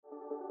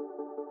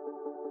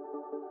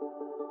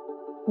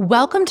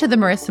Welcome to the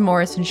Marissa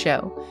Morrison Show,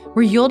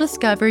 where you'll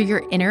discover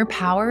your inner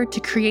power to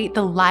create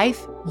the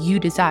life you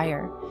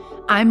desire.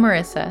 I'm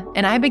Marissa,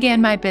 and I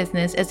began my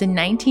business as a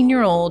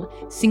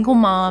 19-year-old single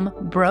mom,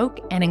 broke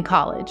and in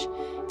college.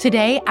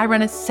 Today, I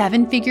run a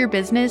 7-figure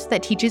business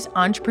that teaches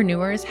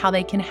entrepreneurs how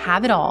they can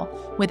have it all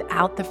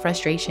without the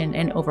frustration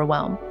and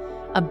overwhelm.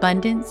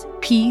 Abundance,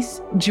 peace,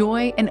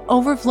 joy, and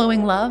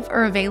overflowing love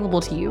are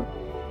available to you.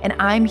 And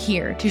I'm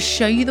here to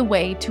show you the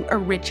way to a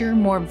richer,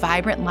 more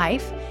vibrant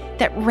life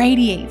that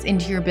radiates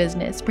into your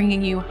business,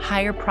 bringing you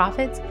higher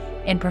profits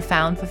and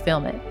profound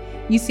fulfillment.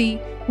 You see,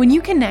 when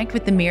you connect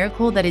with the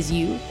miracle that is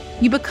you,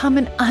 you become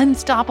an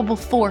unstoppable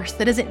force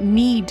that doesn't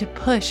need to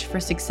push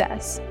for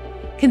success.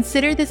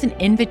 Consider this an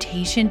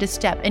invitation to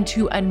step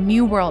into a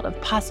new world of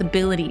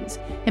possibilities,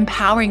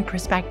 empowering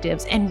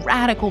perspectives, and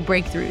radical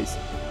breakthroughs.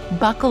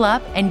 Buckle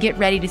up and get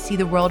ready to see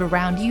the world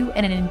around you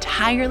in an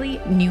entirely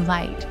new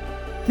light.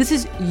 This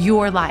is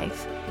your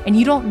life, and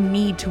you don't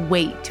need to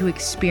wait to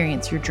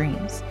experience your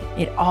dreams.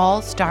 It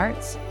all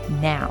starts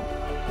now.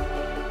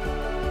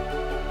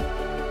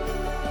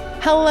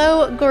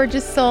 Hello,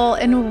 gorgeous soul,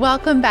 and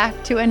welcome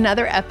back to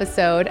another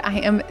episode. I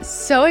am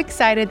so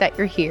excited that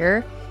you're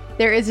here.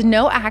 There is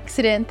no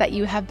accident that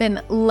you have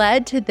been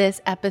led to this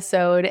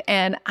episode,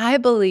 and I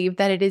believe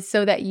that it is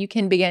so that you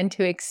can begin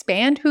to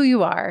expand who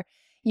you are.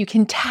 You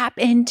can tap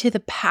into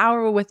the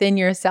power within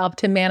yourself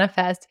to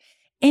manifest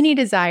any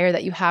desire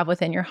that you have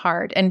within your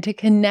heart and to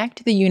connect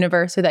to the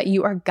universe so that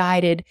you are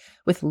guided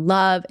with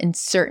love and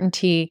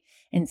certainty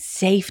and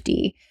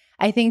safety.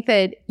 I think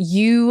that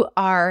you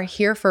are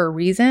here for a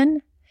reason,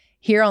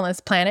 here on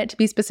this planet to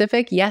be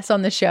specific, yes,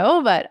 on the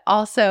show, but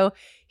also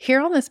here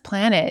on this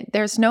planet.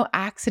 There's no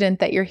accident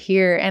that you're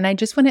here, and I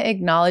just want to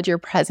acknowledge your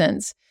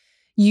presence.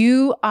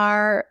 You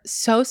are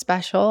so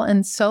special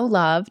and so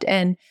loved,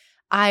 and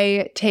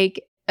I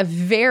take a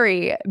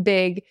very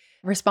big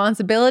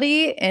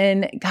responsibility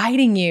in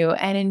guiding you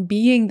and in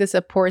being the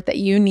support that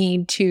you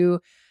need to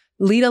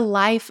lead a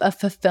life of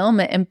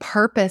fulfillment and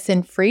purpose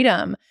and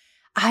freedom.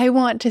 I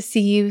want to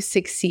see you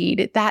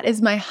succeed. That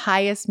is my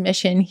highest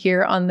mission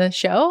here on the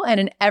show and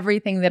in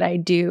everything that I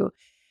do.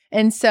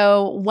 And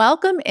so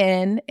welcome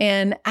in.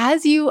 And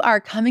as you are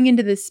coming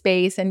into this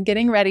space and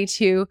getting ready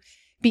to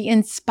be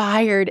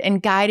inspired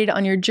and guided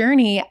on your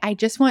journey, I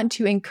just want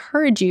to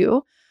encourage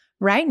you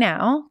right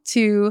now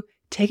to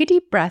take a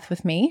deep breath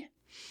with me.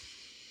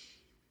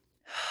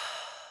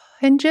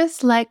 And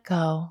just let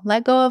go.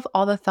 Let go of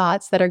all the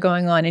thoughts that are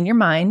going on in your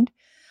mind,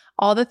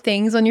 all the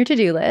things on your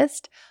to-do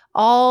list,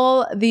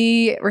 all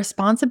the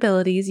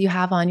responsibilities you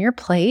have on your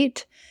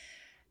plate.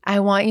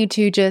 I want you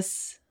to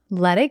just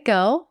let it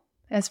go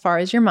as far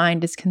as your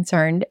mind is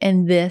concerned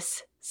in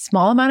this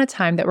small amount of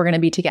time that we're going to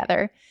be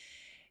together.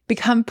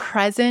 Become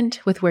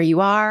present with where you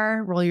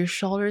are. Roll your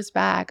shoulders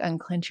back,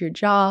 unclench your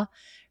jaw,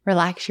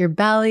 relax your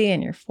belly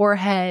and your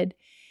forehead,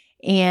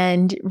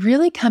 and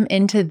really come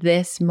into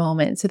this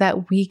moment so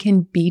that we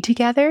can be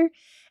together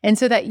and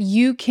so that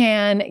you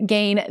can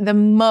gain the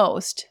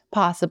most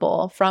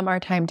possible from our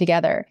time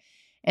together.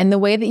 And the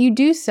way that you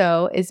do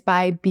so is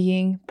by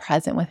being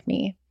present with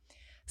me.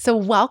 So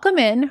welcome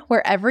in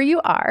wherever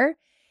you are.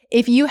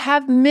 If you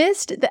have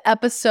missed the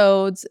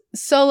episodes,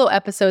 solo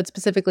episodes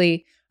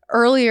specifically,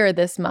 earlier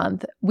this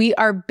month, we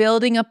are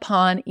building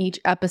upon each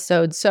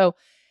episode. So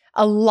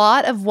a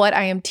lot of what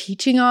I am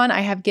teaching on,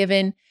 I have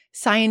given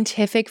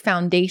scientific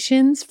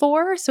foundations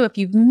for. So if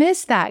you've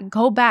missed that,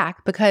 go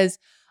back, because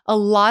a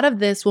lot of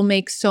this will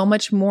make so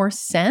much more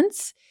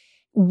sense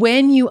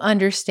when you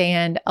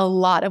understand a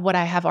lot of what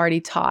I have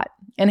already taught.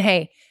 And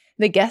hey,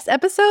 the guest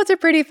episodes are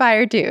pretty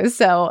fire too.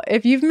 So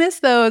if you've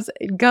missed those,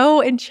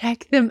 go and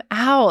check them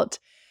out.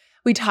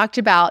 We talked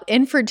about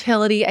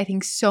infertility. I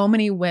think so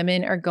many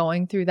women are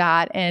going through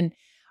that and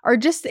are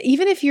just,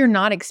 even if you're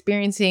not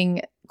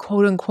experiencing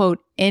quote unquote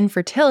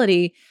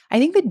infertility, I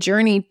think the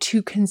journey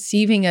to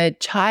conceiving a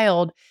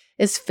child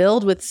is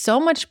filled with so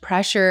much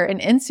pressure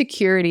and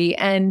insecurity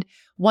and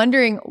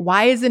wondering,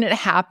 why isn't it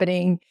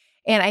happening?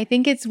 And I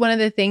think it's one of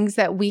the things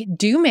that we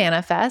do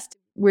manifest.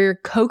 We're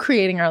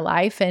co-creating our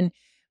life and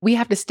we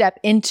have to step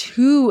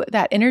into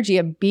that energy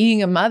of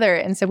being a mother.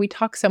 And so we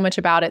talk so much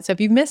about it. So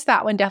if you missed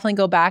that one, definitely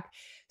go back.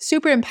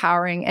 Super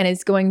empowering, and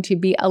it's going to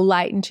be a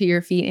light into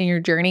your feet in your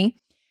journey.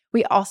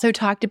 We also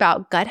talked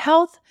about gut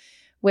health,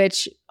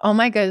 which, oh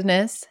my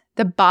goodness,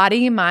 the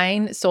body,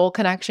 mind, soul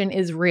connection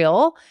is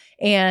real.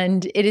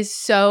 And it is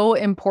so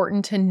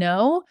important to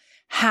know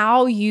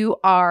how you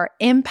are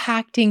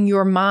impacting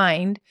your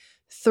mind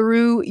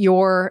through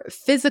your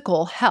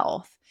physical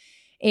health.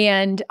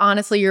 And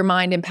honestly, your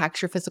mind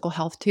impacts your physical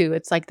health too.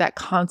 It's like that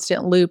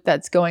constant loop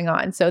that's going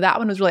on. So that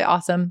one was really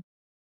awesome.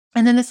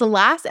 And then this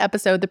last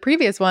episode, the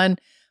previous one,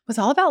 was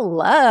all about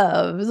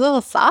love. It was a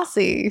little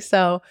saucy.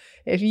 So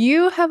if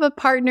you have a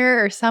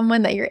partner or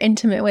someone that you're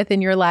intimate with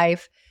in your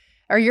life,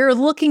 or you're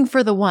looking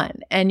for the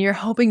one and you're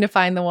hoping to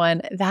find the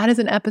one, that is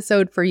an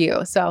episode for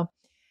you. So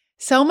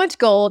much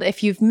gold.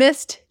 If you've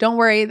missed, don't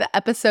worry. The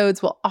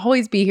episodes will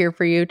always be here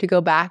for you to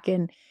go back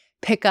and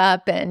pick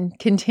up and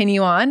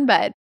continue on.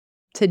 But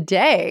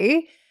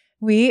today,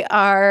 We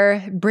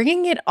are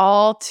bringing it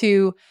all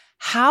to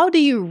how do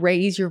you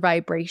raise your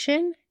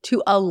vibration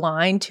to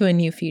align to a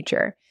new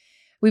future?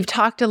 We've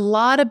talked a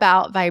lot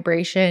about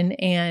vibration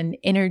and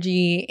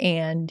energy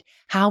and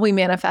how we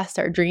manifest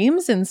our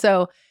dreams. And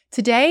so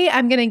today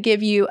I'm going to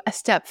give you a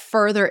step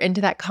further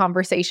into that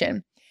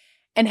conversation.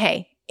 And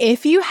hey,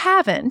 if you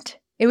haven't,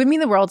 it would mean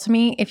the world to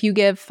me if you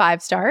give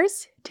 5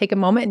 stars, take a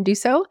moment and do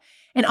so,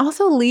 and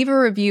also leave a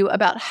review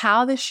about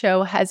how this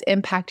show has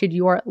impacted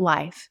your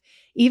life.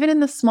 Even in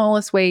the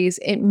smallest ways,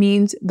 it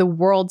means the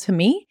world to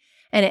me.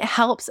 And it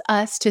helps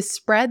us to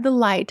spread the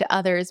light to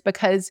others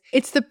because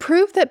it's the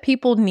proof that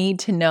people need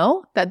to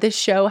know that this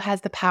show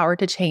has the power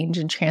to change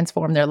and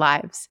transform their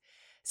lives.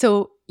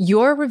 So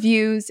your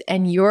reviews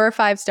and your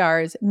 5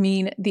 stars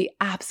mean the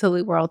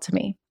absolute world to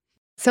me.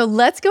 So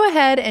let's go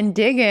ahead and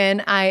dig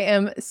in. I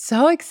am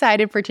so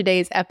excited for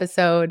today's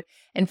episode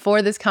and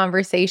for this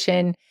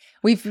conversation.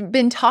 We've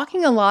been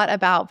talking a lot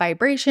about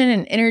vibration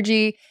and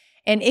energy.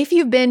 And if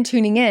you've been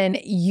tuning in,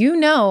 you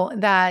know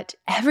that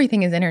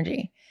everything is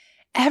energy.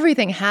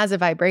 Everything has a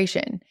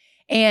vibration.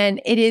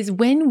 And it is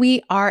when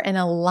we are in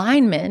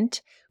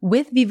alignment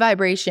with the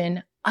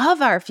vibration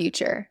of our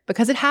future,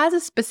 because it has a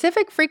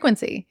specific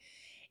frequency.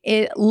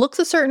 It looks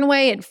a certain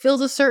way, it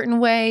feels a certain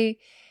way.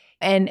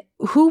 And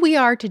who we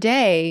are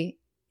today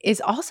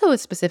is also a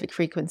specific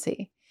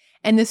frequency.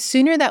 And the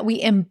sooner that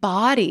we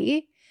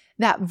embody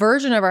that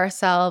version of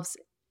ourselves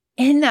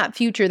in that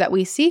future that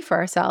we see for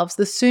ourselves,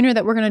 the sooner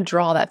that we're going to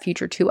draw that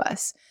future to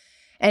us.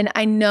 And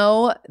I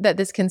know that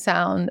this can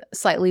sound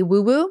slightly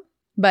woo-woo,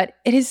 but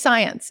it is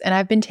science, and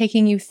I've been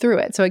taking you through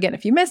it. So again,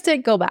 if you missed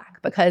it, go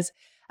back because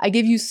I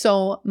give you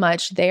so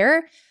much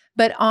there.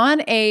 But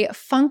on a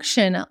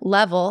function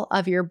level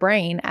of your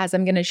brain, as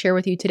I'm going to share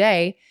with you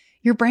today,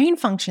 your brain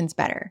functions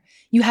better.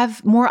 You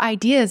have more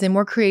ideas and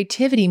more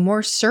creativity,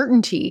 more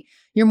certainty.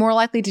 You're more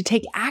likely to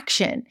take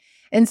action.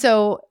 And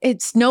so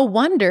it's no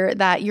wonder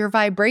that your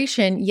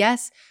vibration,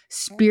 yes,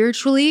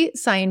 spiritually,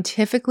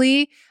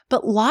 scientifically,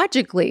 but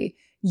logically,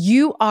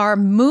 you are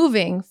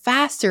moving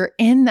faster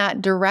in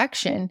that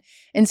direction.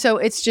 And so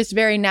it's just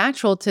very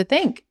natural to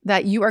think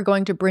that you are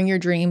going to bring your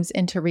dreams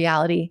into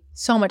reality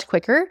so much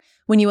quicker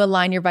when you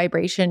align your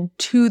vibration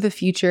to the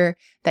future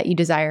that you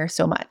desire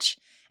so much.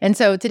 And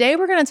so today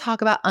we're going to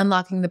talk about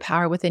unlocking the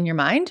power within your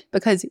mind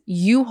because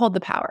you hold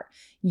the power.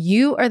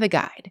 You are the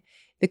guide,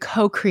 the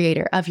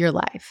co-creator of your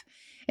life.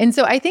 And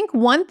so I think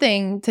one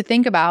thing to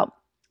think about,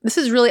 this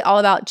is really all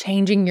about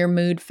changing your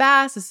mood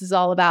fast. This is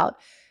all about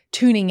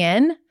tuning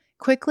in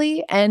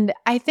quickly. And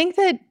I think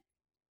that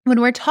when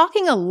we're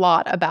talking a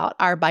lot about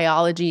our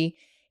biology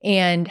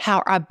and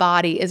how our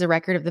body is a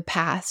record of the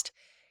past,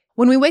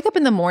 when we wake up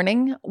in the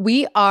morning,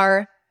 we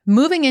are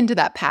moving into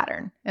that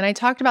pattern. And I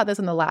talked about this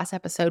in the last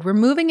episode. We're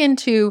moving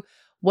into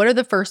what are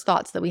the first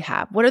thoughts that we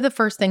have? What are the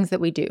first things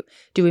that we do?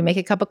 Do we make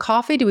a cup of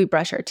coffee? Do we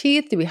brush our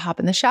teeth? Do we hop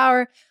in the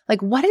shower?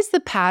 Like, what is the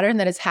pattern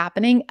that is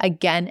happening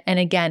again and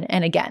again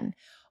and again?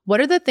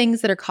 What are the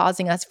things that are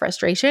causing us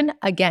frustration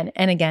again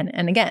and again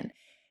and again?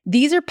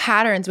 These are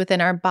patterns within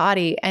our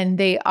body, and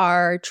they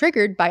are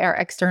triggered by our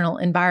external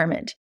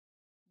environment.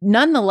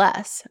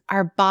 Nonetheless,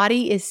 our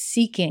body is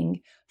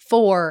seeking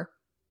for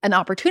an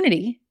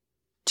opportunity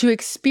to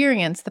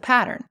experience the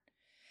pattern.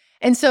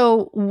 And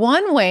so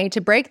one way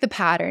to break the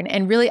pattern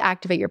and really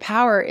activate your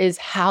power is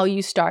how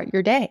you start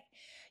your day.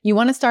 You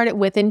want to start it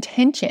with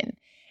intention.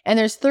 And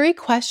there's 3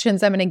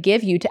 questions I'm going to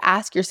give you to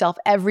ask yourself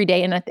every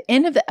day. And at the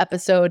end of the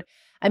episode,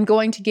 I'm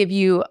going to give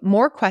you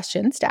more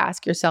questions to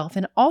ask yourself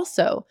and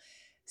also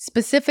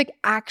specific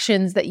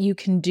actions that you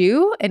can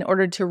do in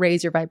order to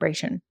raise your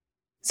vibration.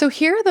 So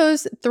here are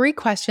those 3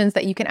 questions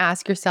that you can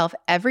ask yourself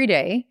every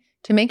day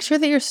to make sure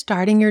that you're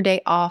starting your day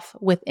off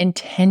with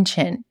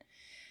intention.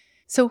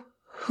 So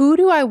who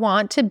do I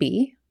want to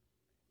be?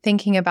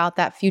 Thinking about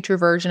that future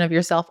version of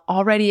yourself,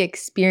 already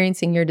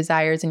experiencing your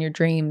desires and your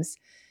dreams.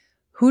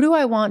 Who do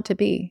I want to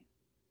be?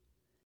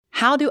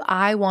 How do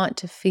I want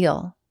to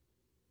feel?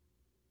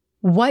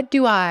 What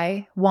do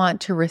I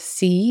want to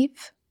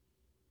receive?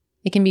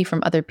 It can be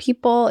from other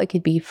people. It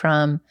could be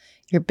from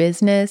your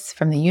business,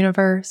 from the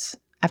universe.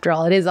 After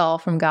all, it is all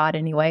from God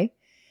anyway.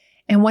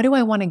 And what do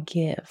I want to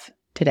give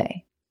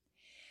today?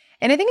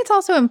 And I think it's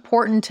also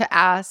important to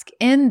ask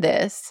in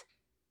this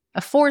a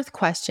 4th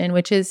question,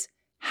 which is,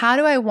 how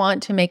do I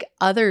want to make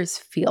others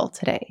feel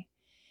today?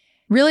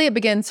 Really, it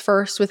begins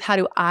first with how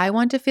do I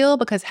want to feel,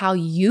 because how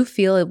you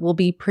feel, it will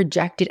be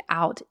projected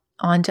out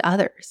onto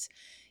others.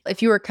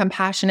 If you are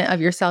compassionate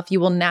of yourself, you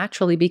will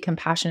naturally be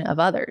compassionate of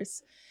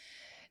others.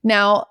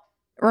 Now,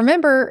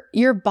 remember,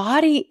 your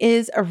body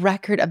is a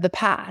record of the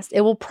past.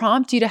 It will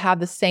prompt you to have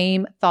the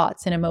same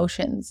thoughts and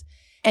emotions.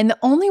 And the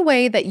only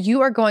way that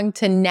you are going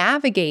to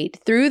navigate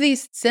through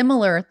these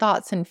similar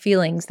thoughts and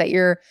feelings that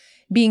you're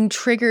being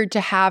triggered to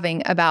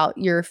having about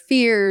your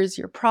fears,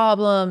 your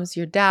problems,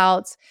 your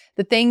doubts,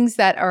 the things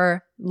that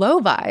are low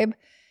vibe,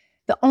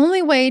 the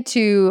only way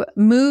to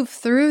move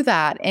through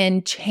that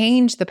and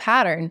change the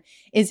pattern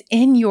is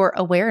in your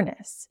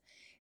awareness.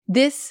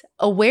 This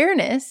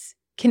awareness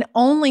can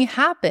only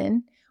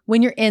happen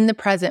when you're in the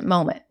present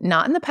moment,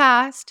 not in the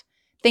past,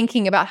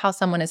 thinking about how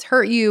someone has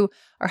hurt you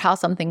or how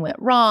something went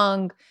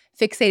wrong,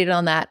 fixated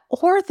on that,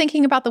 or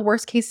thinking about the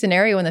worst case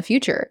scenario in the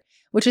future,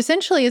 which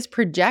essentially is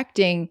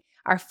projecting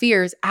our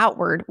fears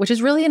outward, which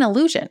is really an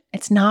illusion.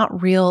 It's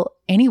not real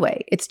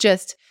anyway. It's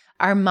just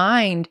our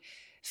mind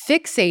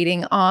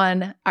fixating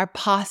on our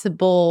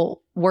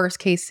possible worst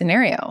case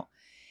scenario.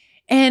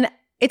 And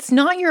it's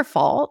not your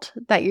fault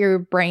that your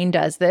brain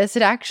does this.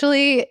 It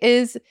actually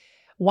is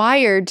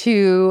wired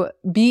to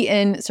be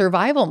in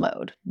survival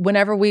mode.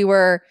 Whenever we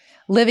were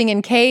living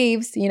in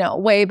caves,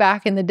 way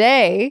back in the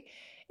day,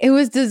 it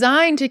was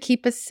designed to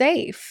keep us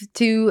safe,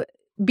 to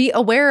be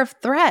aware of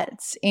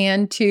threats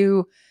and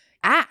to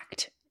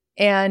act.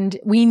 And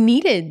we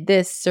needed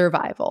this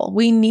survival.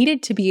 We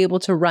needed to be able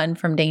to run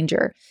from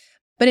danger.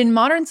 But in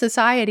modern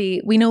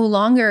society, we no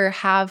longer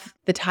have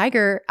the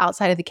tiger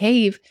outside of the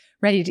cave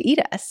ready to eat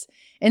us.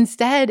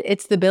 Instead,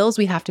 it's the bills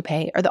we have to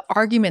pay or the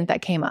argument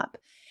that came up.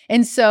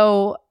 And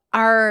so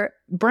our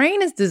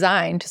brain is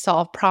designed to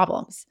solve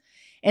problems.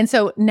 And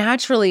so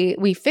naturally,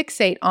 we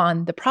fixate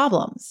on the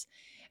problems.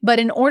 But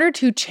in order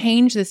to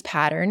change this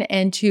pattern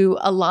and to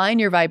align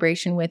your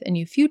vibration with a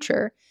new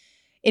future,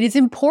 it is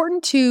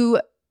important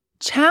to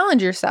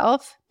challenge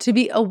yourself to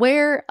be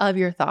aware of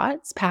your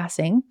thoughts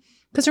passing.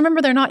 Because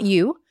remember, they're not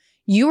you.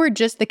 You are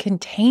just the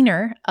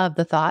container of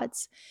the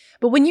thoughts.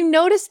 But when you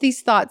notice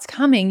these thoughts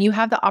coming, you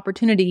have the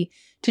opportunity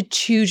to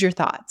choose your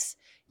thoughts.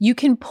 You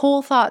can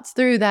pull thoughts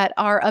through that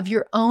are of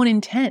your own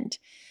intent.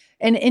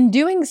 And in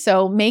doing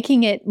so,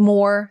 making it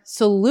more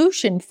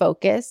solution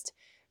focused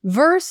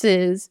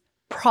versus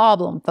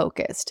problem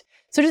focused.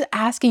 So just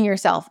asking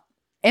yourself,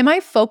 am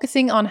I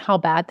focusing on how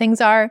bad things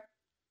are?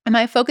 Am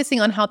I focusing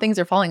on how things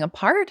are falling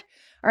apart?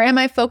 Or am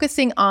I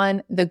focusing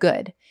on the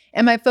good?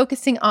 Am I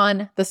focusing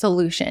on the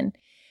solution?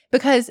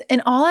 Because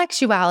in all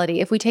actuality,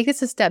 if we take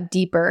this a step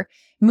deeper,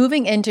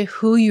 moving into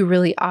who you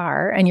really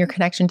are and your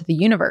connection to the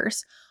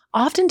universe,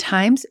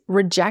 oftentimes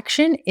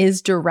rejection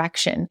is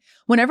direction.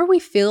 Whenever we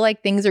feel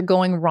like things are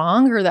going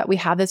wrong or that we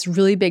have this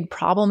really big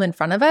problem in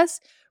front of us,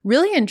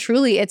 really and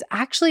truly, it's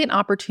actually an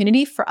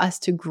opportunity for us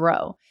to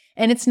grow.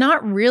 And it's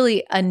not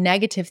really a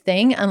negative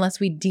thing unless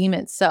we deem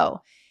it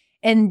so.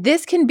 And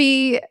this can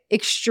be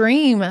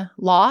extreme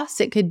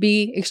loss. It could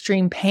be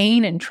extreme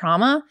pain and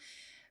trauma.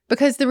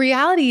 Because the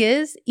reality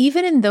is,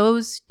 even in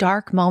those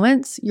dark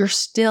moments, you're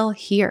still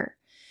here.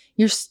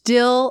 You're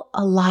still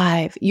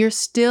alive. You're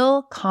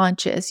still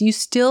conscious. You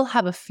still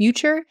have a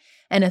future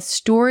and a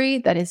story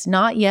that is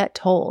not yet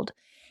told.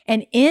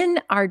 And in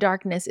our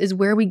darkness is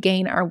where we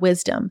gain our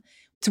wisdom.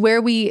 It's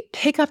where we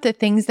pick up the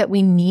things that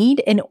we need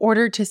in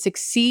order to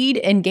succeed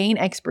and gain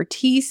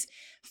expertise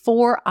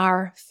for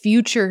our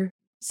future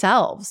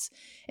selves.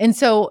 And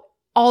so,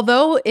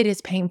 although it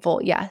is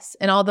painful, yes,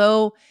 and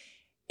although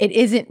it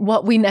isn't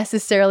what we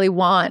necessarily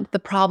want, the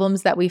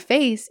problems that we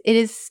face, it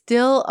is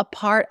still a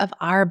part of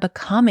our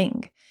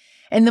becoming.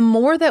 And the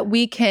more that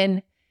we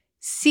can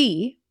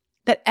see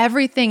that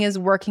everything is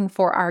working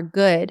for our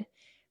good,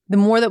 the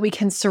more that we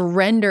can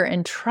surrender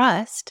and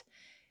trust,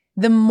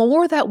 the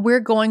more that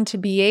we're going to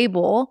be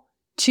able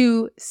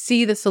to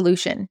see the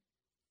solution.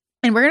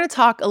 And we're going to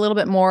talk a little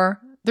bit more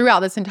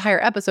throughout this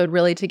entire episode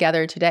really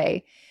together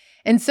today.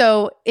 And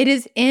so it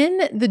is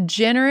in the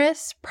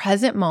generous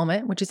present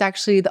moment, which is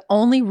actually the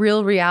only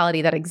real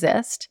reality that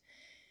exists,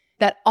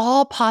 that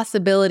all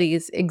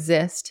possibilities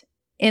exist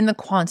in the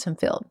quantum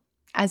field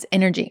as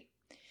energy.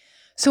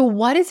 So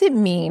what does it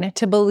mean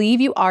to believe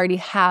you already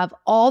have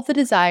all the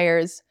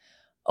desires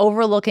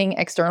overlooking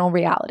external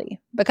reality?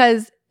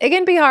 Because it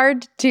can be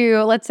hard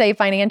to, let's say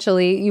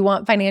financially, you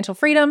want financial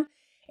freedom,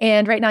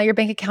 and right now your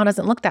bank account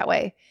doesn't look that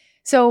way.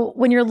 So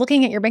when you're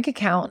looking at your bank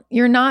account,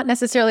 you're not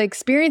necessarily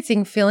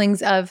experiencing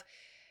feelings of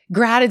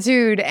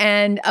gratitude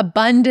and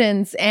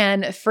abundance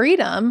and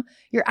freedom.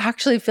 You're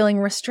actually feeling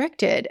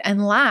restricted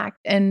and lack,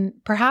 and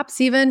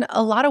perhaps even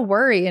a lot of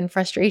worry and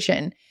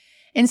frustration.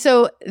 And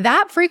so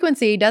that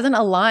frequency doesn't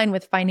align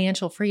with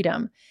financial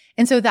freedom.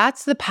 And so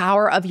that's the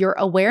power of your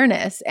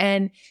awareness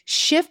and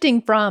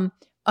shifting from,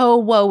 oh,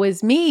 woe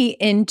is me,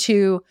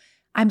 into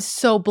I'm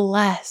so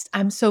blessed.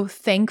 I'm so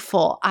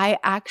thankful. I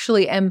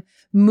actually am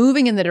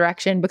moving in the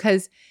direction,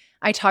 because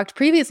I talked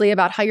previously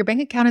about how your bank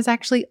account is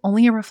actually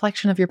only a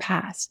reflection of your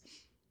past.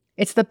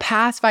 It's the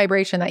past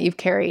vibration that you've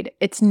carried.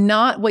 It's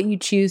not what you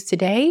choose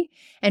today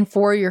and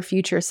for your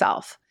future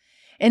self.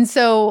 And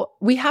so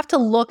we have to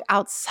look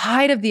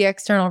outside of the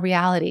external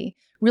reality,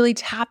 really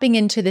tapping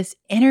into this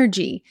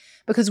energy,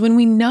 because when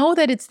we know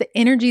that it's the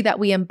energy that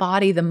we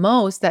embody the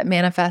most that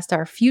manifest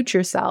our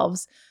future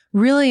selves,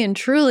 really and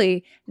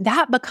truly,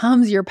 that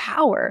becomes your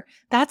power.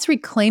 That's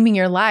reclaiming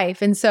your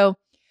life. And so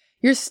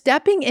you're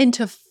stepping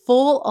into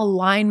full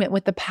alignment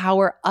with the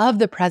power of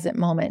the present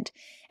moment.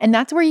 And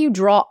that's where you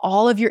draw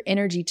all of your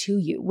energy to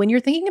you. When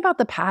you're thinking about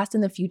the past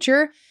and the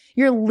future,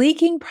 you're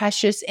leaking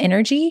precious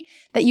energy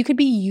that you could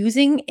be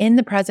using in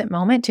the present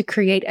moment to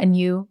create a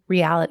new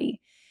reality.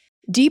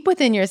 Deep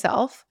within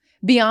yourself,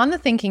 beyond the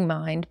thinking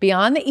mind,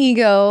 beyond the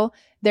ego,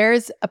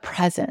 there's a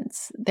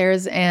presence.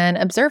 There's an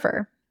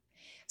observer.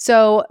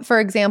 So,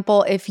 for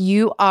example, if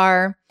you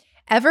are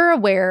ever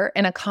aware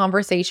in a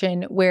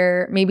conversation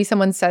where maybe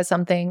someone says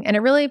something and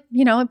it really,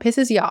 it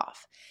pisses you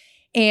off,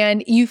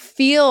 and you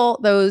feel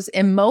those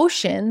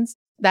emotions,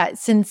 that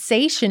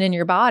sensation in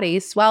your body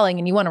swelling,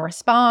 and you want to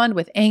respond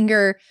with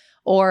anger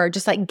or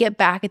just like get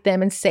back at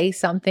them and say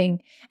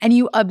something, and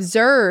you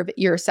observe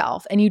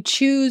yourself and you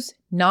choose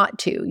not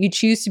to, you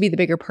choose to be the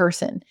bigger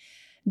person.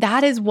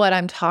 That is what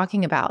I'm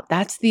talking about.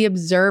 That's the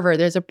observer.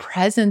 There's a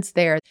presence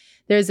there.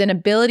 There's an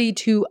ability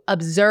to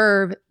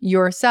observe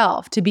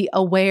yourself, to be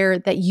aware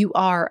that you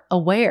are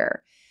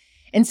aware.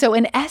 And so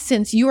in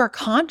essence, you are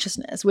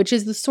consciousness, which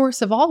is the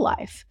source of all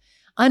life,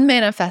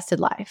 unmanifested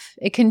life.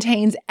 It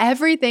contains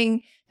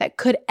everything that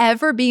could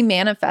ever be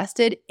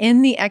manifested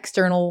in the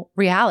external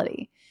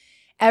reality.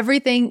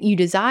 Everything you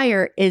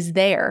desire is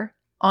there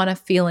on a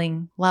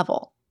feeling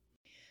level.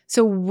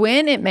 So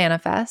when it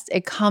manifests,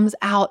 it comes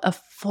out of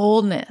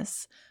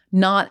fullness,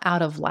 not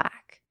out of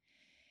lack.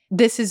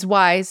 This is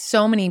why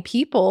so many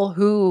people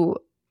who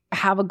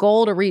have a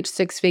goal to reach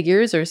 6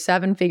 figures or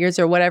 7 figures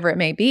or whatever it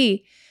may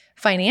be,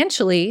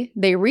 financially,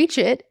 they reach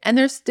it and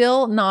they're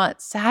still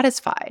not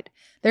satisfied.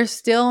 They're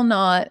still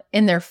not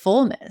in their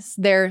fullness.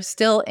 They're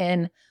still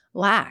in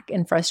lack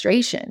and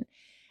frustration.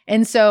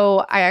 And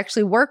so I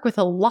actually work with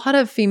a lot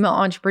of female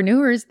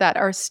entrepreneurs that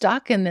are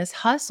stuck in this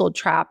hustle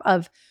trap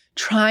of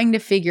trying to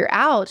figure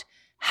out,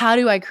 how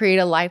do I create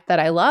a life that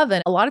I love?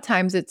 And a lot of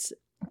times it's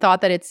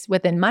thought that it's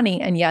within money.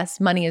 And yes,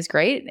 money is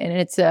great. And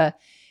it's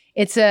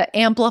a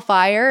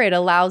amplifier. It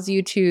allows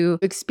you to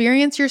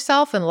experience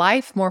yourself and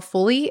life more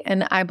fully.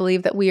 And I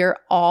believe that we are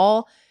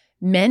all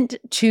meant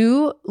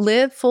to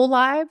live full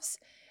lives.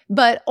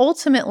 But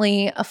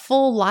ultimately, a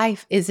full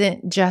life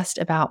isn't just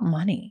about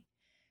money.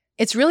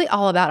 It's really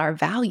all about our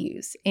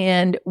values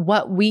and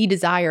what we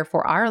desire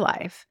for our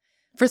life.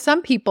 For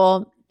some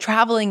people,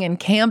 traveling and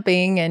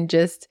camping and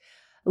just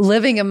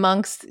living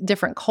amongst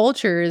different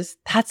cultures,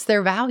 that's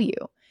their value.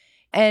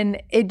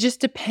 And it just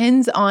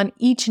depends on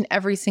each and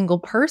every single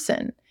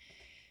person.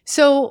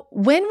 So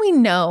when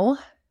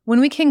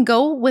we can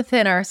go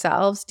within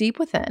ourselves, deep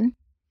within,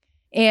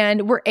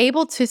 and we're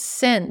able to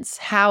sense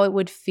how it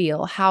would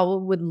feel, how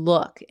it would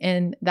look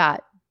in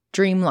that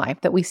dream life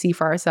that we see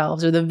for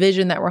ourselves, or the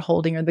vision that we're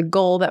holding, or the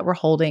goal that we're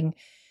holding,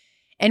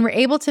 and we're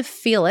able to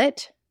feel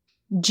it,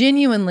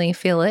 genuinely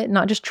feel it,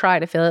 not just try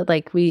to feel it,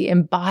 like we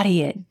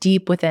embody it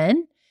deep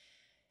within,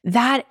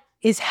 that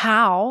is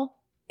how,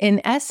 in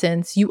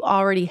essence, you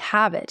already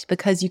have it,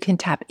 because you can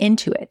tap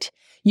into it.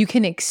 You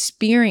can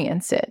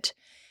experience it.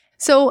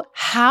 So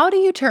how do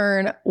you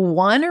turn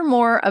one or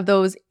more of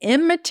those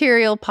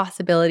immaterial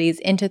possibilities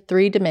into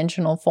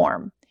 3-dimensional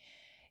form?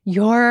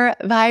 Your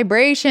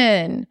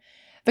vibration.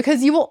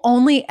 Because you will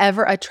only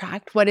ever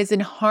attract what is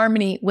in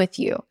harmony with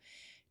you.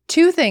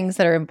 2 things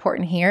that are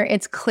important here.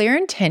 It's clear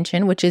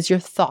intention, which is your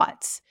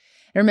thoughts.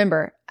 And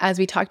remember, as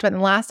we talked about in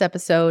the last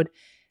episode,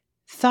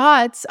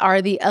 thoughts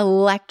are the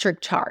electric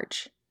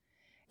charge.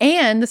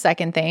 And the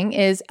second thing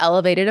is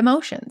elevated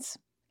emotions.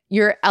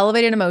 Your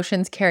elevated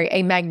emotions carry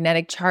a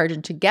magnetic charge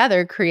and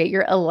together create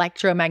your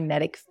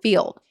electromagnetic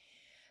field.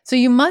 So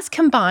you must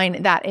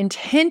combine that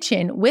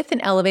intention with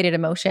an elevated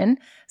emotion,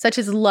 such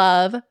as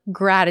love,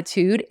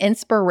 gratitude,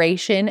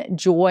 inspiration,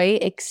 joy,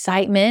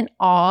 excitement,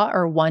 awe,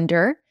 or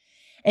wonder,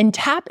 and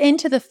tap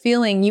into the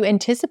feeling you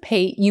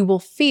anticipate you will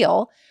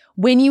feel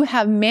when you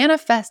have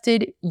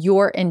manifested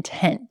your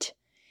intent,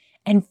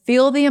 and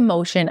feel the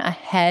emotion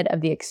ahead of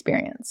the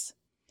experience.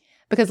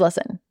 Because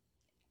listen,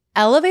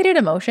 elevated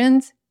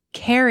emotions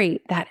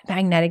carry that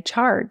magnetic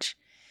charge.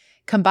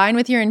 Combined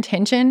with your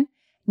intention,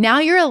 now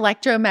your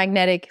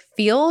electromagnetic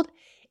field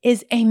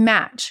is a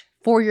match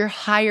for your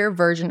higher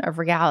version of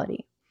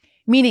reality.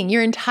 Meaning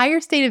your entire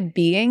state of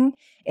being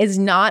is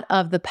not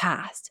of the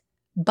past,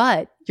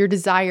 but your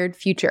desired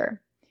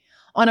future.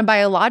 On a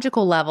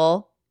biological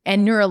level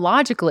and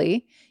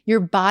neurologically,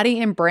 your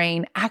body and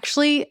brain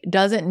actually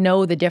doesn't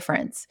know the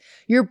difference.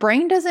 Your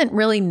brain doesn't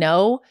really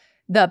know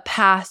the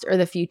past or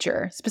the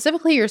future,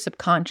 specifically your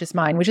subconscious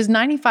mind, which is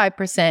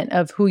 95%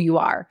 of who you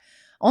are.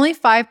 Only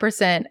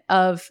 5%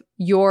 of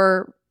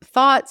your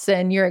thoughts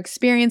and your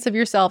experience of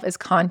yourself is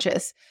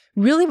conscious.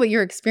 Really, what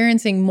you're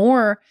experiencing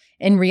more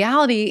in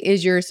reality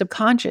is your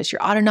subconscious,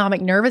 your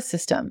autonomic nervous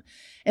system.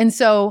 And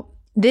so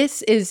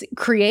this is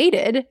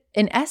created,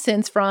 in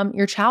essence, from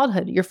your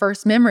childhood, your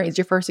first memories,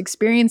 your first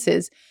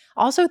experiences,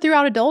 also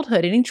throughout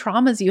adulthood, any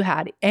traumas you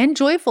had, and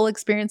joyful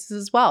experiences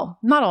as well.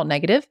 Not all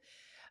negative,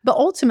 but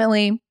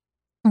ultimately,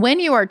 when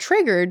you are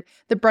triggered,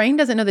 the brain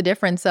doesn't know the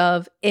difference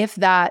of if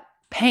that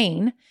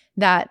pain,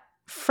 that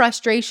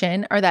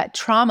frustration, or that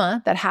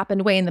trauma that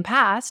happened way in the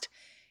past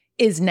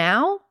is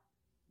now,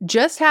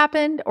 just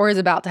happened, or is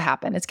about to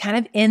happen. It's kind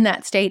of in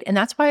that state. And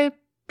that's why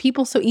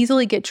people so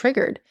easily get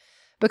triggered,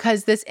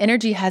 because this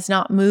energy has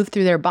not moved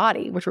through their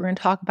body, which we're going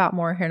to talk about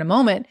more here in a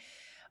moment.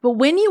 But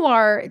when you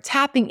are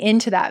tapping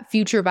into that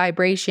future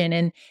vibration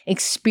and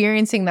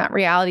experiencing that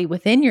reality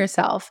within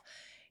yourself,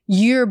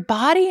 your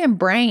body and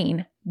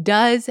brain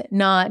does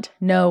not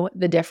know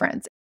the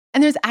difference.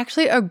 And there's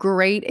actually a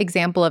great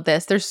example of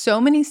this. There's so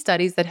many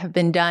studies that have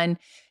been done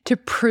to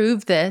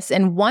prove this.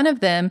 And one of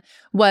them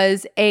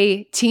was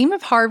a team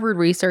of Harvard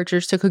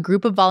researchers took a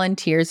group of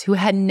volunteers who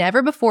had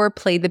never before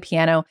played the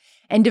piano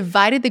and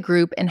divided the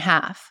group in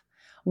half.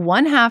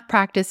 One half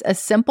practiced a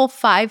simple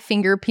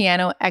 5-finger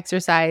piano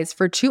exercise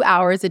for 2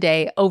 hours a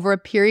day over a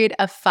period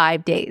of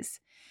 5 days.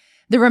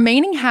 The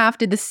remaining half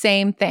did the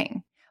same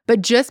thing,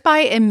 but just by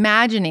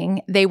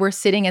imagining they were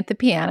sitting at the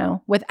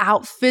piano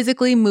without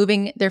physically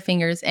moving their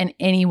fingers in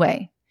any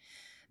way.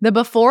 The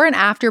before and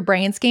after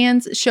brain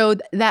scans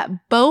showed that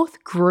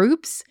both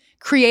groups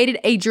created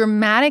a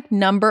dramatic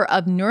number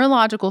of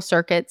neurological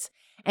circuits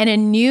and a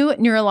new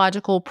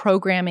neurological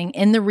programming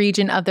in the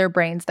region of their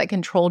brains that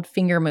controlled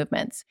finger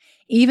movements,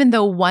 even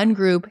though one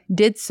group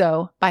did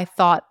so by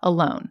thought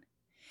alone.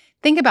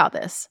 Think about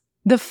this.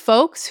 The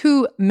folks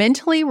who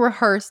mentally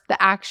rehearsed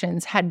the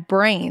actions had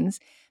brains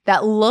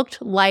that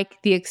looked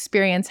like the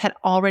experience had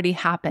already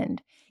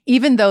happened,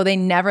 even though they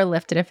never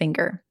lifted a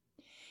finger.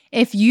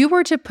 If you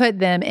were to put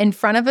them in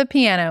front of a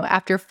piano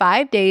after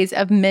 5 days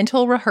of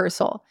mental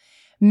rehearsal,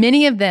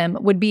 many of them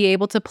would be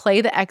able to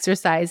play the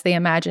exercise they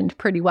imagined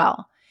pretty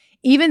well,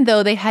 even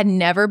though they had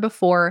never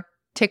before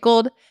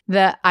tickled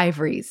the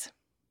ivories.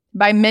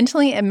 By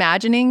mentally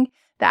imagining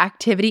the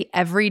activity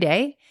every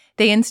day,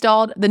 they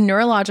installed the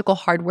neurological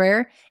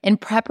hardware in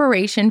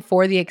preparation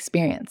for the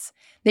experience.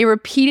 They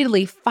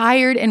repeatedly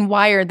fired and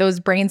wired those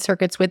brain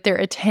circuits with their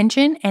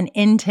attention and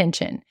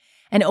intention.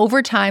 And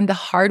over time, the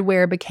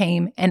hardware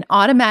became an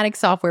automatic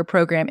software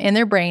program in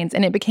their brains,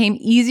 and it became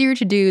easier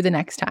to do the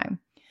next time.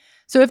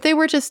 So if they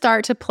were to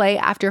start to play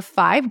after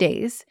 5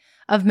 days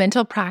of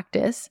mental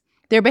practice,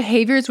 their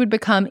behaviors would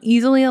become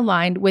easily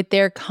aligned with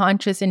their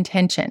conscious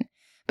intention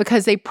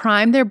because they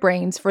primed their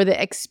brains for the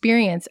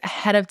experience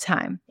ahead of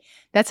time.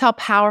 That's how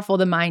powerful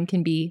the mind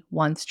can be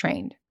once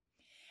trained.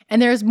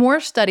 And there's more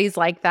studies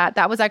like that.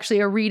 That was actually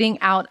a reading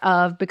out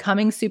of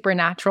Becoming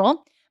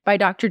Supernatural by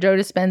Dr. Joe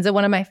Dispenza,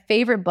 one of my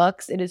favorite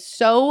books. It is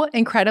so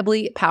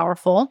incredibly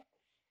powerful.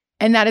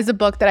 And that is a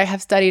book that I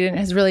have studied and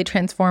has really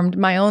transformed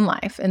my own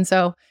life. And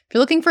so if you're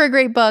looking for a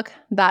great book,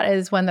 that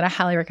is one that I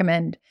highly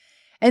recommend.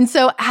 And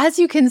so as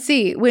you can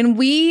see, when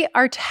we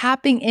are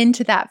tapping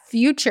into that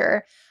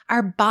future,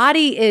 our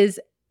body is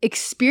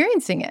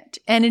experiencing it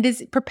and it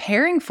is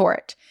preparing for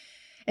it.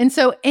 And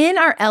so in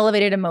our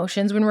elevated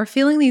emotions, when we're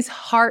feeling these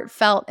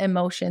heartfelt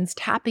emotions,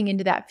 tapping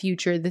into that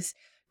future, this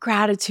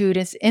gratitude,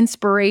 this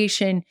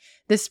inspiration,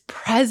 this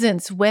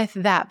presence with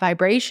that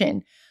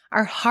vibration,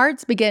 our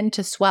hearts begin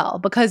to swell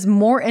because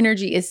more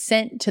energy is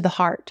sent to the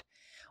heart.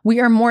 We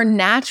are more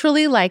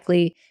naturally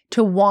likely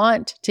to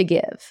want to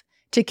give,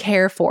 to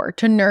care for,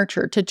 to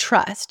nurture, to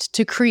trust,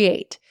 to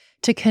create,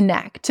 to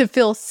connect, to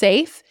feel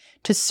safe,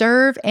 to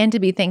serve, and to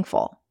be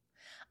thankful.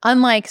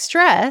 Unlike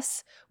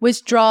stress,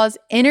 which draws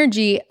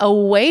energy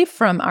away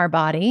from our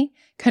body,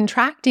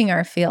 contracting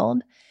our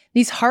field,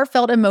 these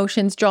heartfelt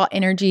emotions draw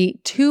energy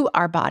to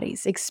our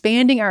bodies,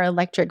 expanding our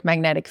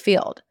electric-magnetic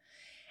field.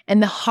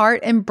 And the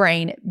heart and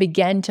brain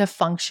begin to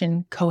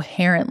function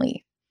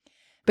coherently.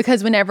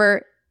 Because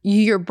whenever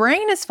your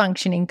brain is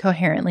functioning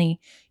coherently,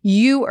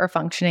 you are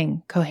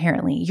functioning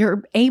coherently.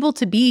 You're able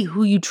to be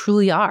who you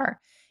truly are.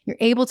 You're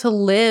able to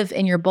live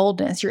in your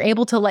boldness. You're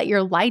able to let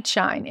your light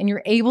shine, and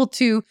you're able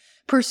to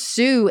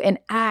pursue and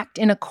act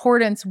in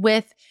accordance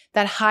with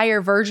that higher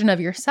version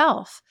of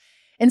yourself.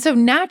 And so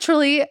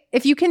naturally,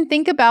 if you can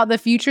think about the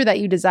future that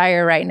you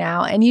desire right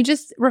now, and you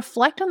just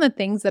reflect on the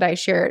things that I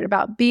shared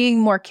about being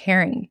more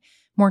caring,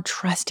 more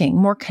trusting,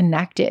 more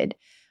connected,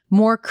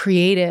 more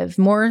creative,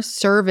 more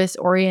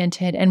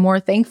service-oriented, and more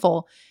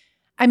thankful,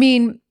 I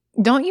mean,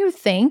 don't you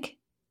think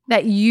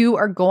that you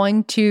are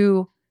going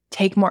to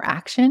take more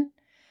action?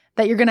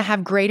 That you're going to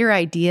have greater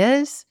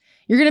ideas?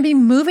 You're going to be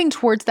moving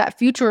towards that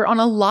future on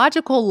a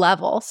logical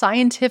level,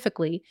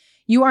 scientifically.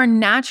 You are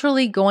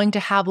naturally going to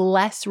have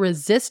less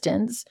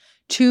resistance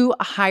to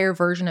a higher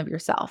version of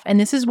yourself. And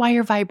this is why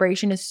your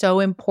vibration is so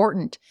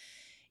important.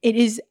 It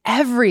is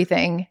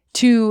everything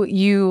to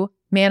you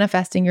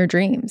manifesting your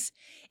dreams.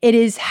 It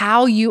is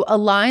how you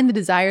align the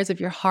desires of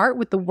your heart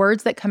with the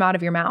words that come out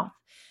of your mouth.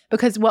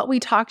 Because what we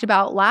talked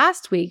about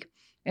last week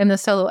in the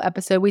solo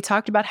episode, we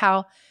talked about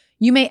how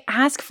you may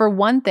ask for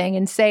one thing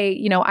and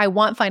say, I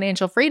want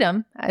financial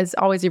freedom, as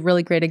always a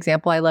really great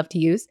example I love to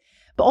use.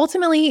 But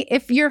ultimately,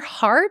 if your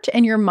heart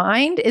and your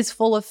mind is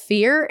full of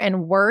fear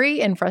and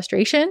worry and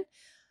frustration,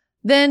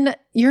 then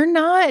you're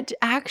not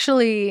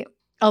actually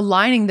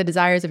aligning the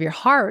desires of your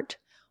heart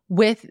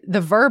with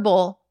the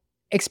verbal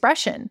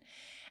expression.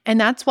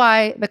 And that's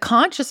why the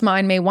conscious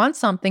mind may want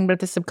something, but if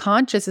the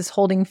subconscious is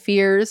holding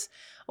fears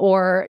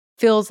or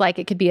feels like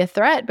it could be a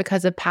threat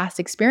because of past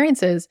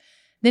experiences,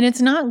 then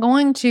it's not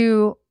going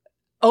to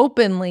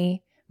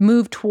openly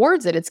move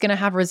towards it. It's going to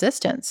have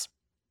resistance.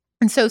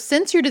 And so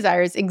since your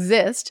desires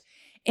exist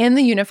in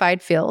the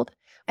unified field,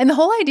 and the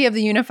whole idea of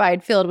the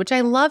unified field, which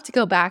I love to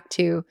go back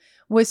to,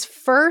 was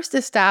first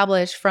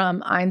established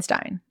from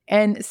Einstein.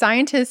 And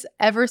scientists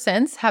ever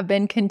since have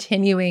been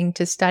continuing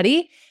to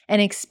study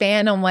and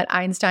expand on what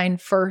Einstein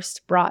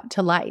first brought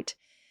to light.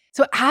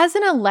 So as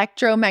an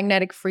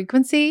electromagnetic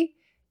frequency,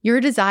 your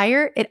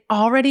desire, it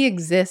already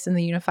exists in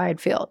the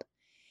unified field.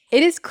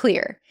 It is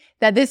clear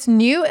that this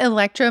new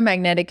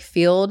electromagnetic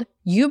field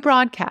you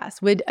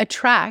broadcast would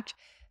attract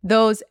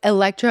those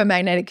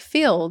electromagnetic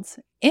fields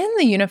in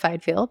the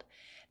unified field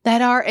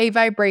that are a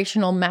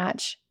vibrational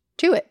match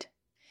to it.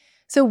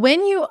 So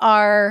when you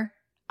are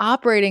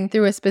operating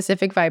through a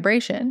specific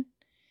vibration,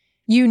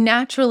 you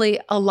naturally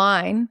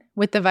align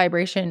with the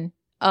vibration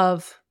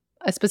of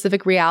a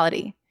specific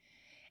reality.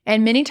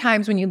 And many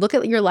times when you look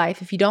at your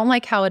life, if you don't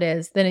like how it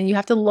is, then you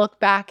have to look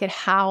back at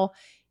how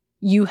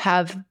you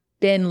have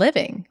been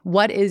living.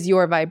 What is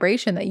your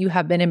vibration that you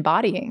have been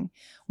embodying?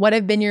 What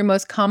have been your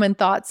most common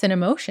thoughts and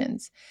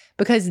emotions?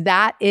 Because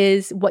that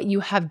is what you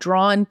have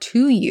drawn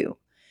to you.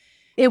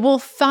 It will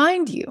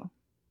find you.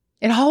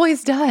 It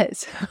always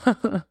does.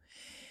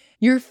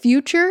 Your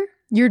future,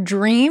 your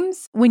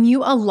dreams, when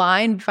you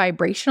align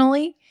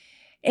vibrationally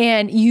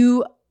and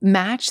you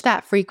match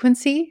that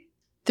frequency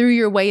through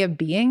your way of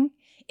being,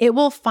 it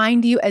will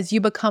find you as you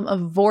become a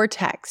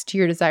vortex to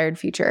your desired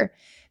future.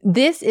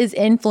 This is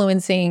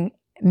influencing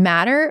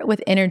matter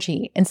with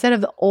energy instead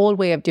of the old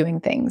way of doing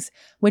things,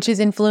 which is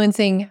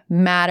influencing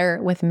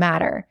matter with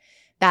matter.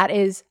 That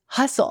is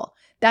hustle.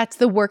 That's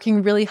the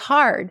working really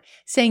hard,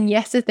 saying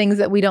yes to things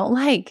that we don't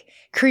like,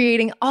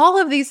 creating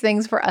all of these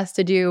things for us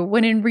to do,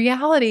 when in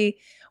reality,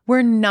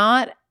 we're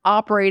not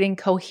operating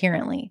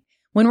coherently.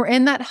 When we're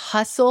in that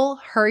hustle,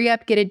 hurry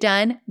up, get it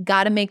done,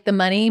 gotta make the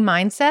money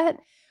mindset,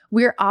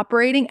 we're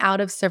operating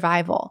out of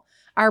survival.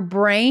 Our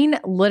brain,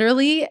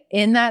 literally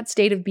in that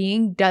state of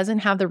being, doesn't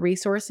have the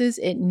resources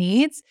it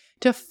needs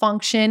to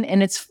function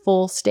in its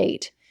full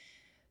state.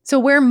 So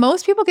where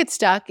most people get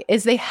stuck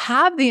is they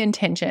have the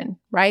intention,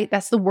 right?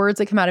 That's the words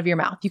that come out of your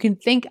mouth. You can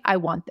think, I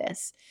want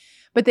this.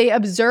 But they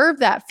observe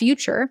that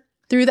future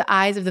through the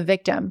eyes of the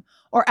victim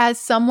or as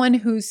someone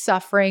who's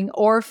suffering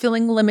or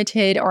feeling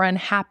limited or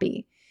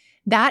unhappy.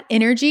 That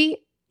energy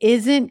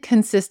isn't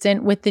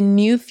consistent with the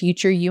new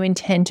future you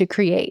intend to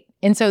create.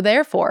 And so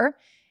therefore,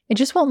 it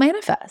just won't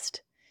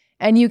manifest.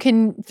 And you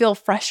can feel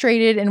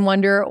frustrated and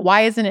wonder,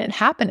 why isn't it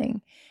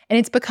happening? And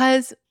it's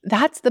because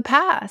that's the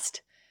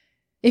past.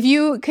 If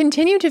you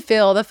continue to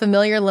feel the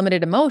familiar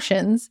limited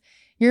emotions,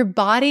 your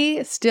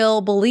body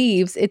still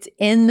believes it's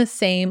in the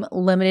same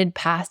limited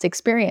past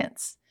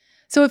experience.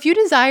 So if you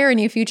desire a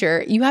new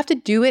future, you have to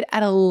do it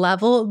at a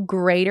level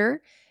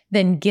greater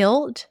than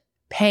guilt,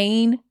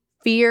 pain,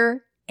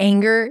 fear,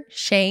 anger,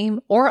 shame,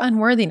 or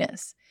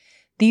unworthiness.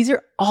 These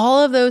are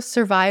all of those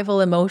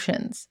survival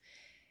emotions.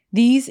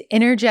 These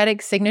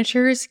energetic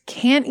signatures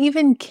can't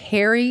even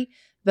carry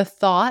the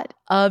thought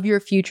of your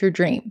future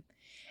dream.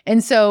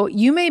 And so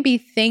you may be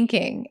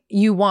thinking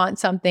you want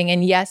something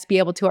and yes, be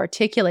able to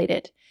articulate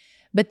it,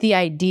 but the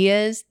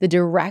ideas, the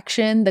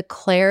direction, the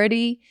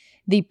clarity,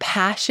 the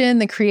passion,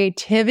 the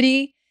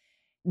creativity,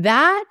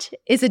 that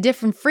is a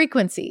different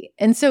frequency.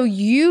 And so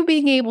you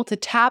being able to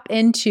tap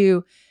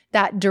into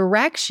that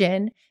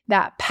direction,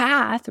 that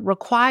path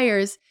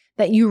requires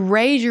that you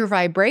raise your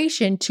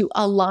vibration to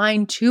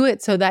align to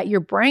it so that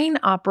your brain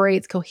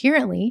operates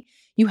coherently.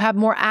 You have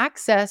more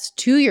access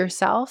to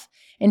yourself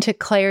and to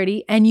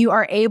clarity, and you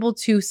are able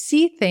to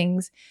see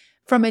things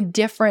from a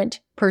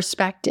different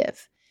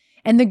perspective.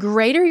 And the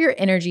greater your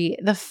energy,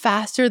 the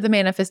faster the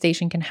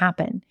manifestation can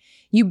happen.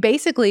 You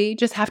basically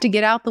just have to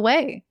get out the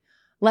way.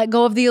 Let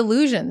go of the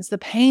illusions, the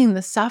pain,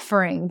 the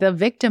suffering, the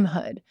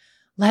victimhood.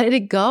 Let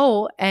it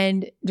go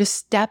and just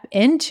step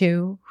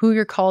into who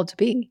you're called to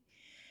be.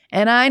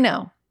 And I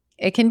know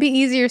it can be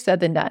easier said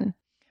than done.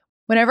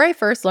 Whenever I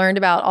first learned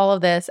about all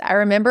of this, I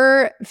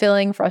remember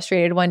feeling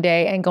frustrated one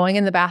day and going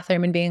in the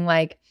bathroom and being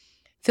like,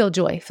 feel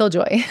joy, feel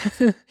joy.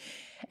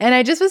 And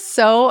I just was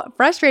so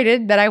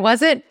frustrated that I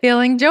wasn't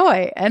feeling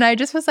joy. And I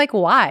just was like,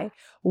 why?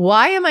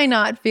 Why am I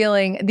not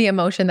feeling the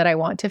emotion that I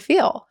want to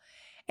feel?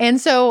 And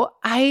so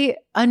I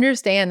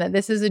understand that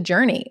this is a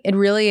journey. It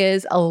really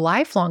is a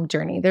lifelong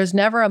journey. There's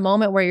never a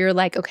moment where you're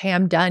like, okay,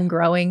 I'm done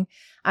growing.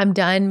 I'm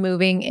done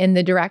moving in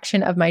the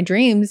direction of my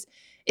dreams.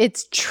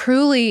 It's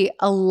truly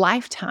a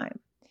lifetime.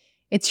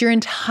 It's your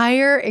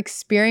entire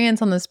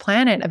experience on this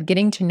planet of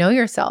getting to know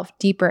yourself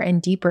deeper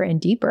and deeper and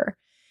deeper.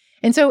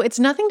 And so it's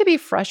nothing to be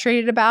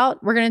frustrated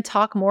about. We're going to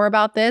talk more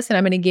about this, and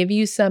I'm going to give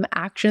you some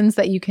actions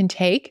that you can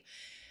take.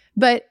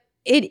 But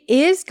it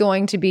is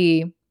going to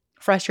be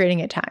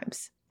frustrating at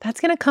times. That's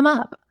going to come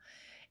up.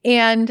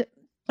 And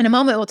in a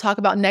moment, we'll talk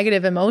about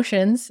negative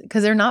emotions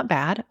because they're not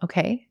bad,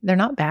 okay? They're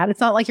not bad. It's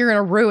not like you're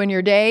going to ruin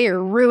your day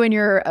or ruin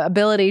your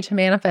ability to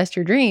manifest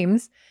your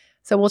dreams.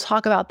 So we'll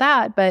talk about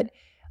that. But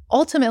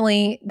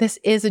ultimately, this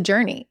is a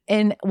journey.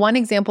 And one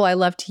example I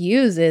love to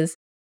use is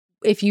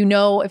if you've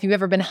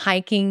ever been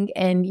hiking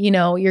and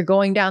you're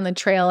going down the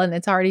trail and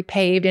it's already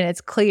paved and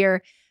it's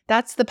clear,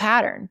 that's the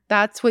pattern.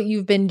 That's what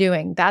you've been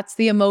doing. That's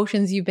the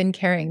emotions you've been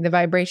carrying, the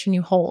vibration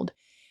you hold.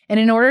 And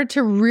in order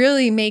to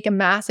really make a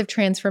massive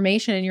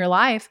transformation in your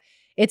life,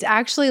 it's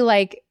actually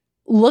like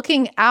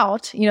looking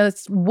out,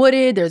 it's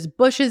wooded, there's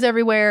bushes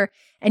everywhere,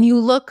 and you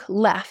look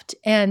left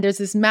and there's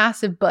this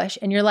massive bush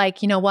and you're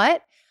like, you know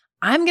what?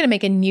 I'm going to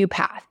make a new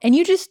path. And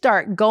you just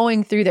start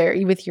going through there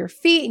with your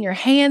feet and your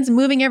hands,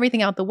 moving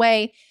everything out the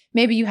way.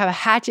 Maybe you have a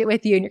hatchet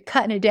with you and you're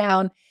cutting it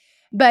down,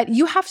 but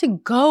you have to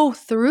go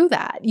through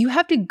that. You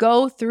have to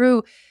go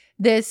through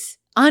this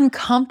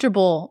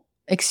uncomfortable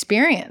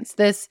experience.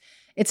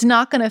 It's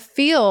not going to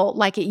feel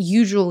like it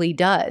usually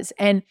does.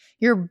 And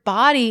your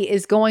body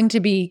is going to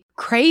be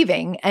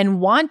craving and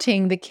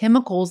wanting the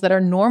chemicals that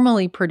are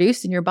normally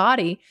produced in your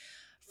body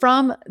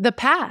from the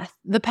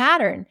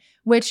pattern,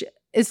 which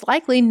is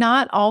likely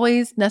not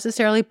always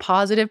necessarily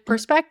positive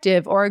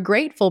perspective or a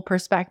grateful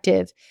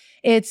perspective.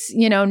 It's,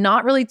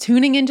 not really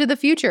tuning into the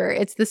future.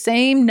 It's the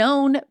same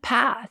known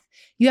path.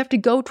 You have to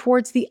go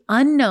towards the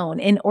unknown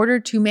in order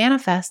to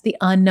manifest the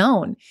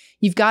unknown.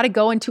 You've got to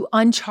go into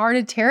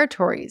uncharted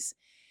territories.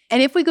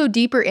 And if we go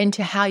deeper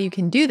into how you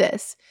can do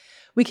this,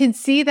 we can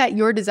see that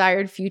your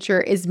desired future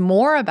is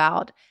more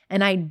about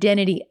an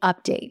identity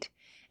update.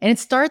 And it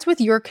starts with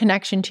your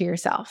connection to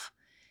yourself.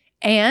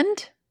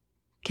 And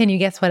can you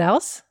guess what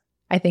else?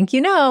 I think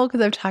you know,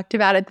 because I've talked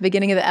about it at the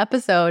beginning of the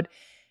episode.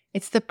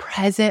 It's the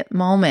present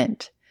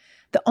moment.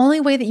 The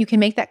only way that you can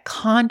make that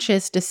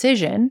conscious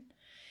decision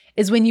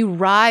is when you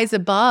rise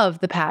above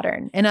the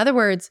pattern. In other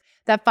words,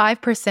 that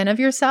 5% of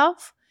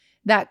yourself,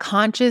 that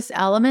conscious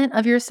element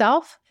of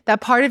yourself,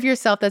 that part of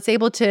yourself that's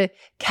able to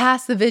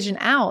cast the vision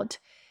out,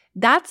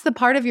 that's the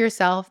part of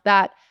yourself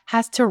that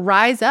has to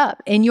rise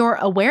up in your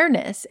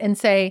awareness and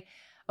say,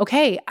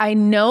 okay, I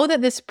know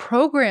that this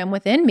program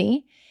within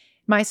me,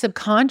 my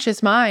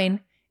subconscious mind,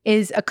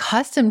 is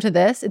accustomed to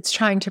this. It's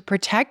trying to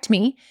protect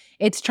me.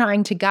 It's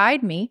trying to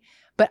guide me,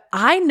 but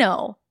I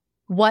know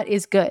what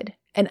is good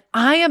and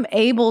I am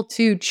able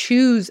to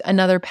choose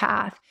another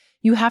path.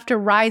 You have to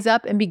rise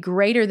up and be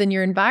greater than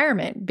your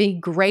environment, be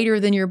greater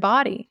than your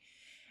body.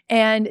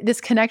 And this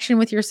connection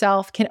with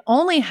yourself can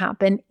only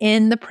happen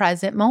in the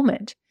present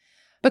moment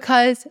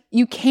because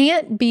you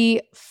can't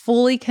be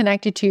fully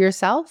connected to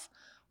yourself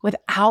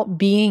without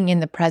being in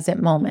the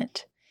present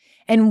moment.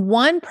 And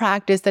one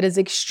practice that is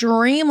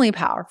extremely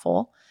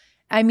powerful,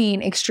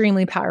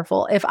 extremely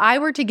powerful. If I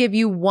were to give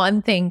you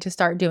one thing to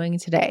start doing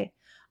today,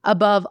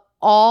 above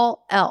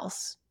all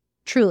else,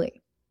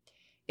 truly,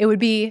 it would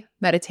be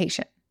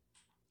meditation.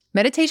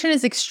 Meditation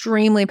is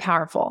extremely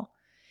powerful.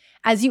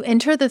 As you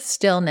enter the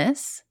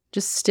stillness,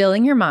 just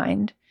stilling your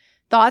mind,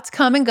 thoughts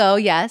come and go,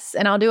 yes,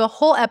 and I'll do a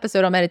whole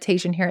episode on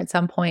meditation here at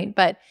some point,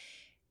 but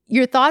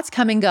your thoughts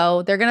come and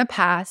go, they're going to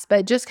pass,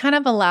 but just kind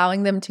of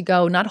allowing them to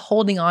go, not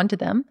holding on to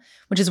them,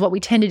 which is what we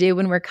tend to do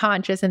when we're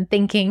conscious and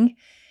thinking.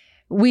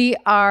 We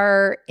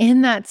are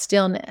in that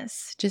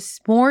stillness,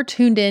 just more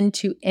tuned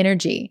into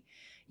energy.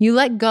 You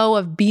let go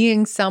of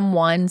being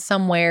someone,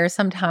 somewhere,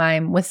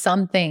 sometime, with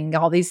something,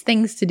 all these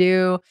things to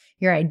do,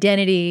 your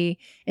identity.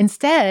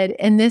 Instead,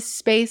 in this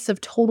space of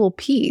total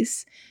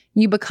peace,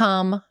 you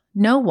become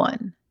no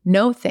one,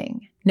 no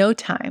thing, no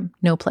time,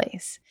 no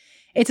place.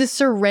 It's a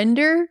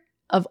surrender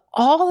of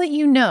all that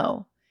you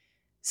know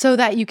so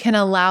that you can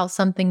allow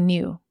something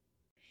new.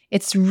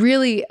 It's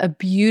really a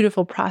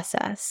beautiful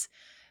process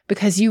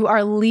because you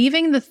are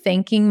leaving the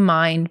thinking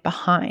mind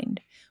behind,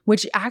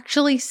 which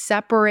actually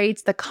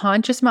separates the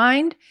conscious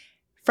mind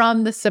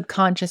from the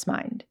subconscious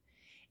mind.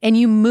 And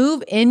you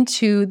move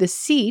into the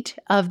seat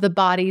of the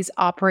body's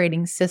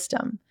operating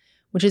system,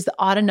 which is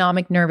the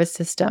autonomic nervous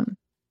system.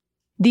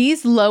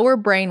 These lower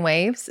brain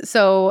waves,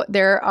 so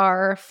there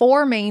are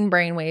 4 main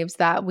brain waves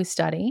that we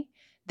study.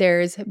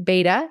 There's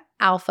beta,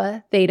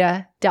 alpha,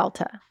 theta,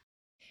 delta.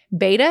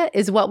 Beta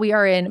is what we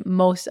are in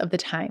most of the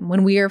time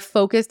when we are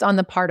focused on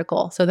the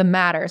particle, so the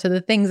matter, so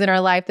the things in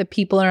our life, the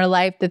people in our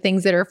life, the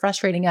things that are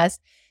frustrating us,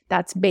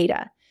 that's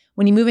beta.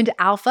 When you move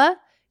into alpha,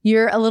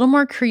 you're a little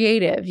more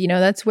creative.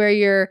 That's where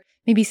you're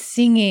maybe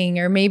singing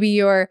or maybe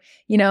you're,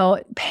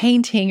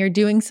 painting or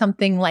doing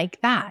something like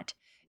that.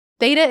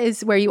 Theta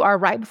is where you are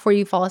right before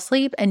you fall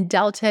asleep, and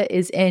delta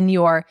is in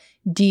your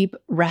deep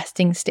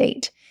resting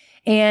state.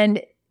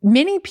 And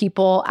many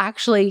people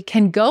actually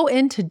can go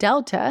into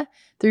delta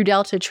through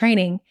delta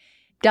training,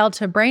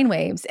 delta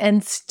brainwaves,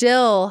 and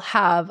still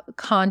have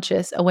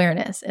conscious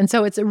awareness. And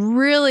so it's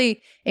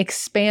really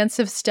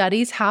expansive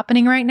studies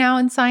happening right now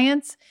in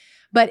science.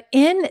 But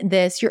in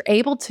this, you're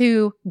able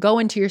to go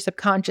into your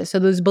subconscious. So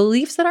those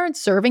beliefs that aren't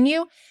serving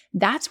you,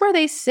 that's where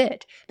they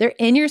sit. They're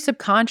in your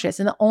subconscious.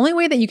 And the only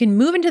way that you can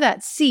move into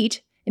that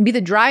seat and be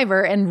the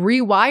driver and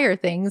rewire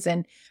things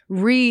and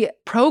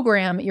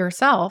reprogram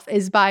yourself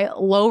is by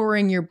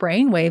lowering your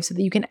brainwaves so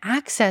that you can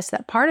access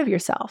that part of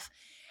yourself.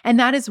 And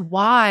that is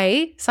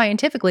why,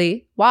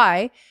 scientifically,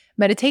 why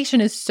meditation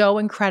is so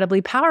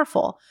incredibly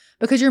powerful,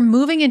 because you're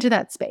moving into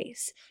that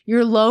space.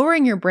 You're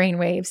lowering your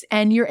brainwaves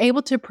and you're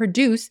able to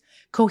produce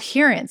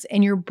coherence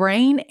in your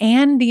brain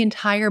and the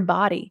entire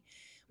body.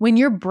 When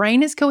your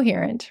brain is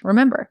coherent,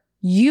 remember,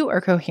 you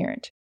are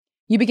coherent.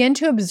 You begin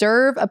to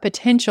observe a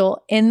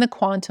potential in the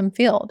quantum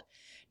field,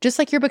 just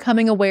like you're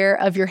becoming aware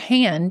of your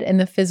hand in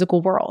the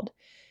physical world,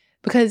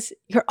 because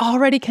you're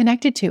already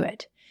connected to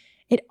it.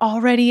 It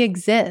already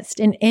exists.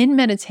 And in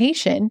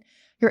meditation,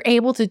 you're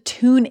able to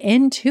tune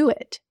into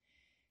it.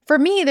 For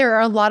me, there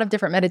are a lot of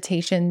different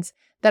meditations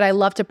that I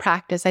love to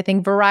practice. I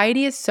think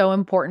variety is so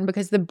important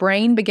because the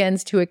brain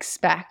begins to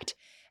expect.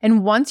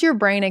 And once your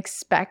brain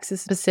expects a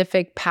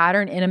specific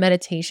pattern in a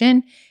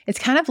meditation, it's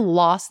kind of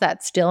lost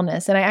that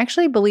stillness. And I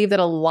actually believe that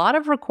a lot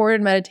of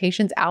recorded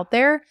meditations out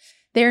there,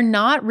 they're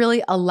not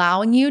really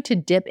allowing you to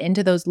dip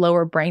into those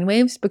lower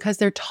brainwaves because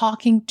they're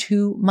talking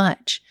too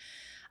much.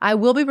 I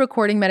will be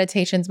recording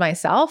meditations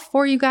myself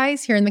for you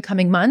guys here in the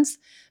coming months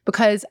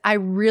because I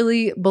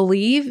really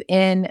believe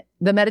in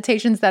the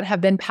meditations that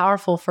have been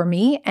powerful for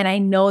me. And I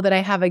know that I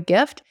have a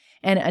gift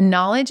and a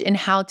knowledge in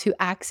how to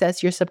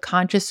access your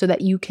subconscious so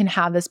that you can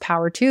have this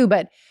power too.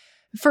 But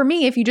for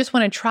me, if you just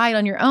want to try it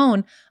on your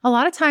own, a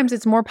lot of times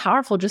it's more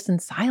powerful just in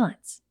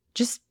silence,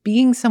 just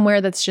being somewhere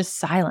that's just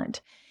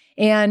silent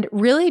and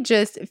really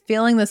just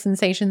feeling the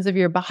sensations of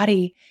your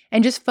body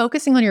and just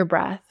focusing on your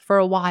breath for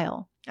a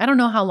while. I don't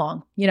know how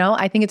long,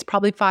 I think it's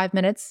probably 5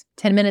 minutes,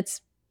 10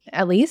 minutes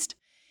at least.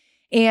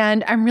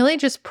 And I'm really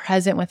just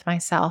present with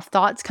myself.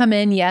 Thoughts come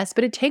in, yes,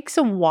 but it takes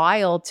a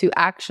while to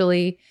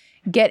actually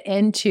get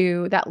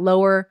into that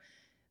lower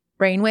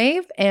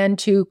brainwave and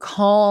to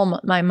calm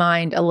my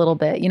mind a little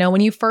bit.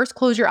 When you first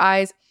close your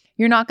eyes,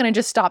 you're not going to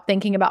just stop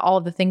thinking about all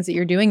of the things that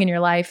you're doing in your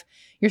life.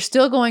 You're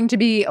still going to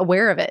be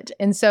aware of it.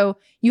 And so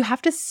you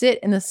have to sit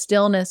in the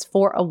stillness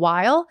for a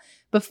while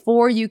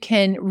before you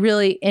can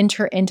really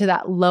enter into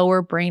that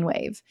lower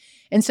brainwave.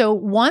 And so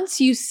once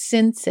you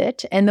sense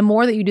it, and the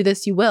more that you do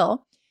this, you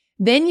will,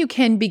 then you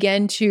can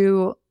begin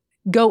to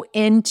go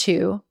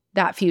into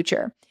that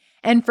future.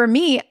 And for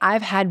me,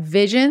 I've had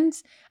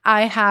visions.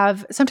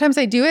 Sometimes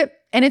I do it,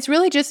 and it's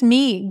really just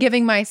me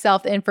giving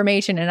myself the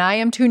information, and I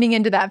am tuning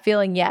into that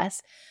feeling,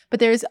 yes. But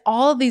there's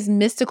all of these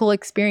mystical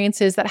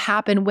experiences that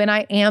happen when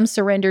I am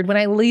surrendered, when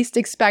I least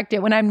expect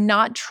it, when I'm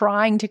not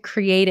trying to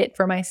create it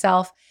for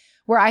myself,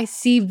 where I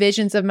see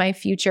visions of my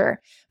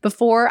future.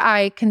 Before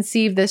I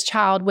conceive this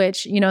child,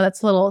 which,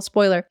 that's a little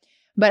spoiler,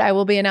 but I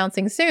will be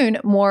announcing soon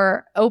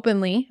more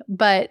openly.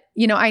 But,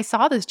 I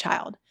saw this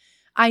child.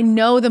 I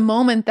know the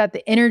moment that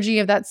the energy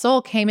of that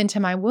soul came into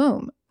my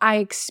womb. I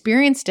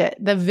experienced it.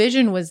 The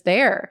vision was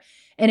there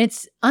and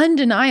it's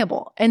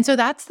undeniable. And so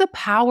that's the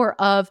power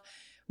of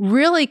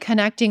really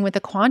connecting with the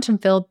quantum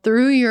field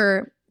through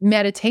your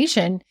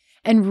meditation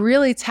and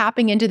really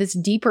tapping into this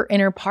deeper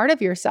inner part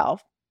of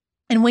yourself.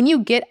 And when you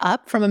get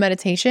up from a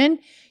meditation,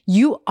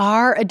 you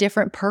are a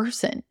different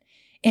person.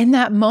 In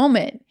that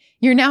moment,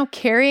 you're now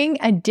carrying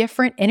a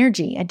different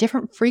energy, a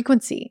different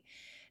frequency.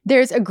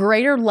 There's a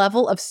greater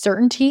level of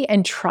certainty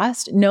and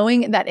trust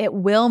knowing that it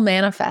will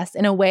manifest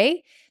in a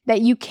way that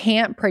you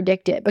can't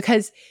predict it.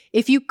 Because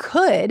if you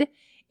could,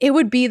 it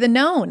would be the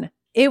known.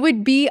 It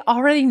would be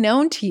already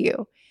known to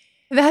you.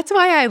 That's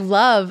why I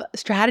love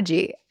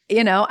strategy.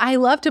 I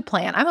love to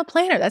plan. I'm a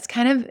planner. That's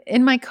kind of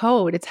in my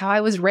code. It's how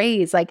I was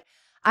raised.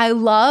 I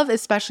love,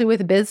 especially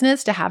with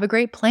business, to have a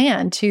great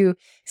plan, to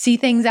see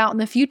things out in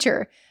the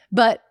future.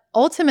 But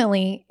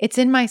ultimately, it's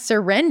in my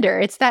surrender.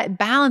 It's that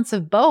balance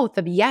of both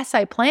of, yes,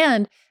 I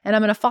planned and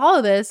I'm going to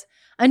follow this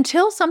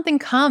until something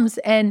comes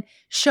and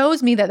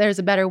shows me that there's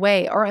a better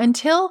way, or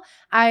until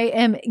I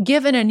am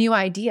given a new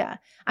idea.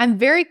 I'm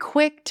very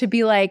quick to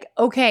be like,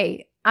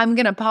 okay, I'm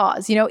going to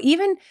pause.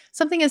 Even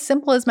something as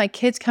simple as my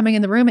kids coming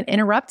in the room and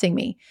interrupting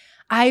me.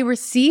 I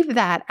receive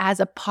that as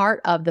a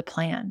part of the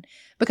plan,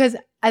 because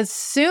as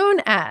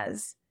soon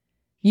as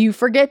you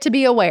forget to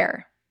be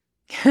aware,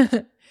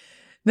 the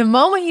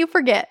moment you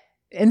forget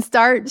and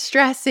start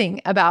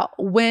stressing about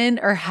when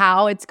or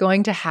how it's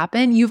going to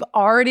happen, you've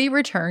already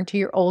returned to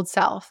your old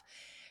self,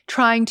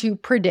 trying to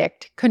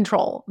predict,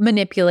 control,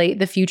 manipulate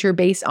the future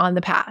based on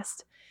the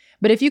past.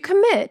 But if you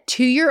commit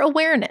to your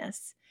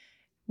awareness,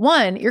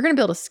 one, you're going to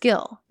build a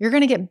skill. You're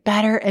going to get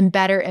better and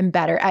better and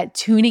better at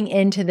tuning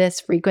into this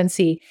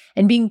frequency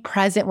and being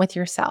present with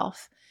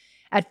yourself.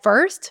 At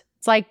first,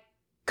 it's like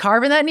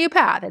carving that new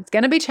path. It's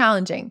going to be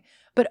challenging.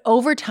 But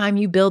over time,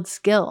 you build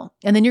skill,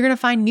 and then you're going to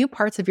find new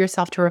parts of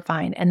yourself to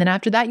refine. And then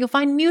after that, you'll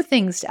find new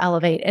things to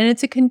elevate. And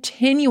it's a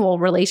continual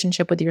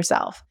relationship with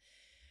yourself.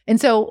 And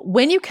so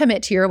when you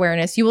commit to your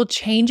awareness, you will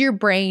change your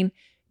brain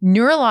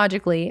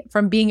neurologically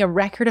from being a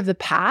record of the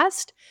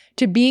past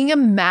to being a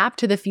map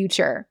to the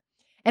future.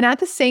 And at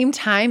the same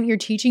time, you're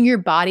teaching your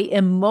body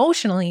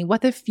emotionally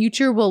what the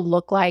future will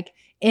look like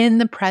in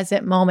the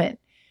present moment,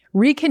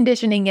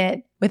 reconditioning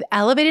it with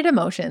elevated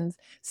emotions,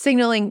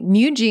 signaling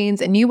new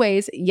genes and new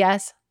ways.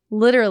 Yes,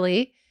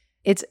 literally,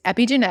 it's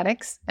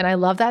epigenetics. And I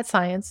love that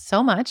science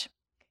so much.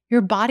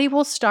 Your body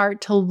will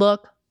start to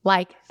look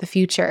like the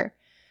future.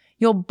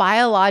 You'll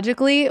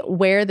biologically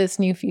wear this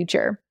new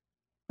future.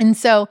 And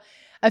so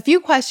a few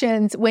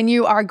questions when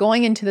you are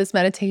going into this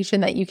meditation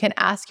that you can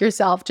ask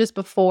yourself just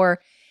before.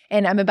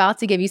 And I'm about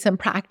to give you some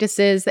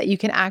practices that you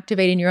can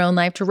activate in your own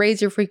life to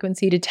raise your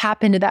frequency, to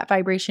tap into that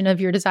vibration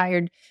of your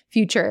desired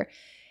future.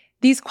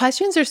 These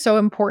questions are so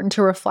important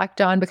to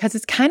reflect on because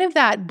it's kind of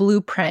that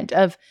blueprint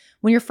of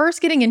when you're first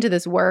getting into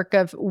this work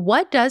of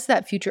what does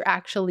that future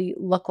actually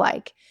look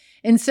like?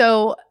 And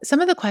so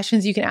some of the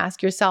questions you can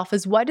ask yourself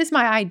is, what does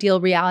my ideal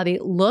reality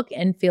look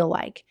and feel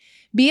like?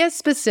 Be as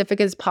specific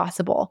as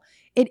possible.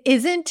 It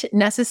isn't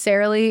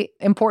necessarily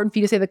important for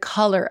you to say the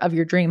color of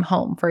your dream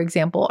home, for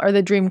example, or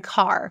the dream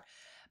car.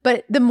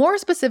 But the more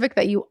specific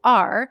that you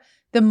are,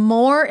 the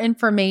more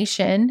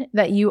information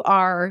that you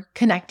are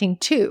connecting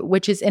to,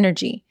 which is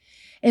energy.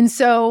 And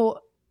so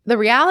the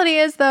reality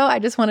is, though, I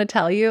just want to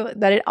tell you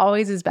that it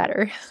always is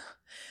better.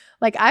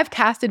 Like I've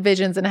casted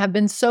visions and have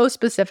been so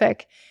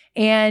specific,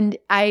 and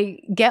I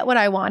get what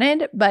I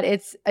wanted, but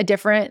it's a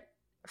different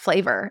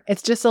flavor.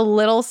 It's just a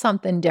little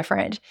something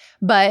different.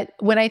 But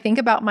when I think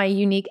about my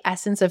unique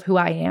essence of who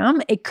I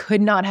am, it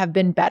could not have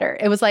been better.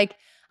 It was like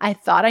I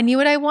thought I knew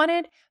what I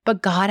wanted,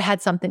 but God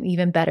had something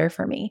even better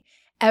for me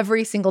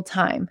every single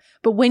time.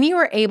 But when you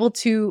are able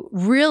to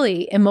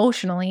really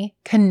emotionally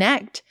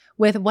connect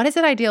with what does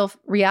an ideal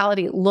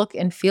reality look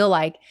and feel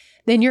like,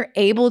 then you're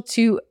able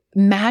to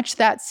match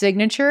that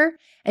signature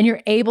and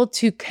you're able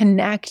to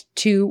connect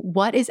to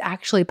what is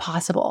actually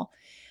possible.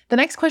 The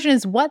next question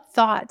is, what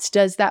thoughts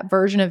does that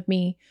version of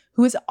me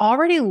who is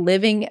already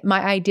living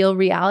my ideal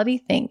reality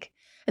think?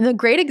 And the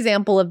great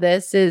example of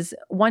this is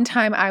one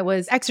time I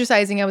was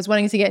exercising, I was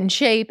wanting to get in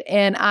shape,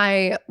 and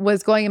I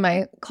was going in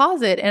my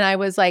closet and I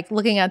was like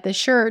looking at the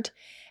shirt,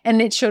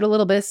 and it showed a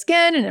little bit of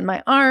skin and in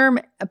my arm,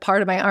 a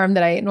part of my arm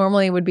that I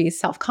normally would be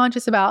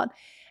self-conscious about.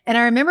 And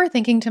I remember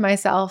thinking to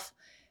myself,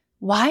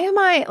 why am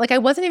I, like I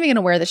wasn't even going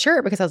to wear the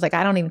shirt because I was like,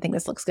 I don't even think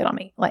this looks good on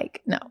me.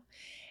 Like, no.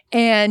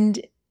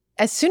 And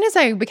as soon as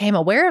I became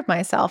aware of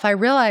myself, I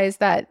realized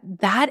that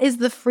that is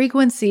the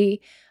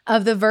frequency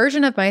of the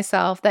version of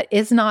myself that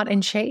is not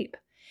in shape.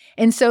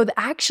 And so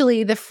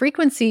actually the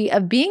frequency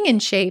of being in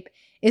shape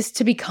is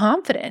to be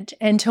confident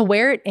and to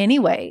wear it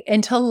anyway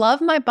and to love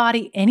my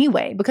body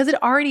anyway, because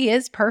it already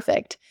is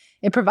perfect.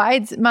 It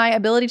provides my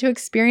ability to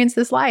experience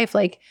this life.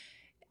 Like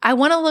I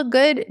want to look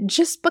good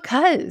just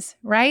because,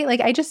 right?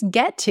 Like I just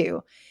get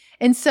to.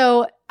 And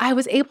so I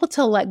was able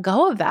to let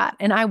go of that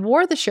and I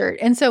wore the shirt.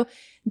 And so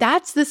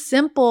that's the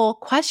simple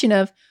question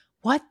of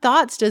what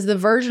thoughts does the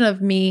version of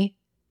me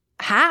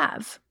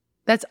have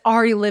that's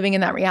already living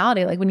in that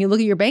reality? Like when you look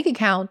at your bank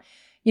account,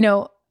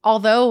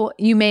 although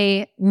you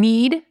may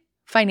need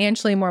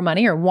financially more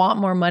money or want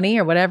more money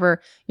or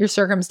whatever your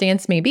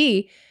circumstance may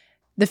be,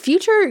 the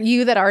future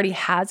you that already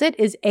has it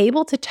is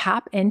able to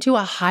tap into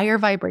a higher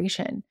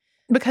vibration.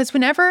 Because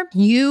whenever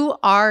you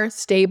are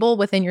stable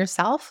within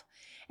yourself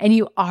and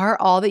you are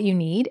all that you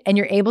need and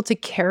you're able to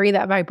carry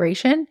that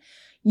vibration,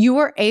 you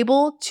are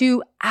able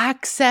to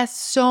access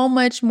so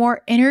much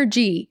more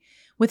energy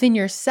within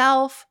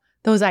yourself,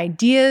 those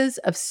ideas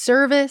of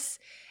service.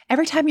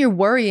 Every time you're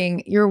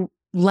worrying, you're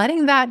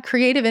letting that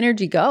creative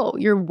energy go.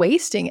 You're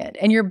wasting it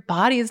and your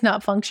body is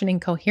not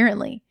functioning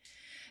coherently.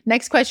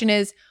 Next question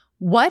is,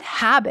 what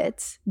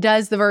habits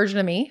does the version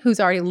of me who's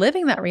already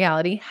living that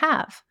reality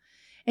have?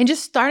 And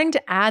just starting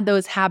to add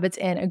those habits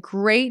in. A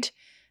great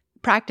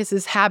practice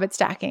is habit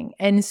stacking.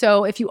 And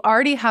so if you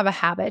already have a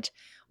habit,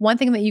 one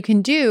thing that you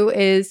can do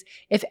is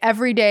if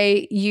every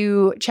day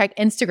you check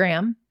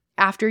Instagram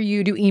after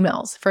you do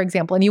emails, for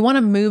example, and you want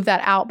to move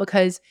that out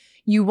because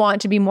you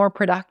want to be more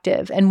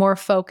productive and more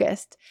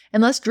focused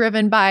and less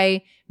driven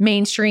by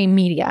mainstream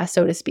media,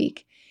 so to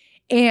speak.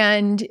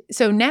 And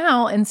so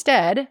now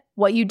instead,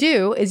 what you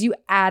do is you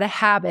add a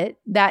habit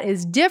that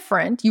is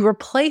different. You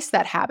replace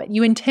that habit.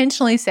 You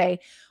intentionally say,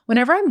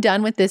 whenever I'm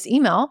done with this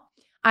email,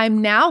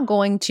 I'm now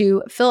going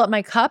to fill up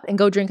my cup and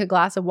go drink a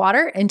glass of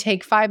water and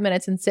take 5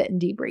 minutes and sit and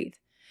deep breathe.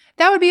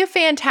 That would be a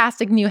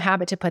fantastic new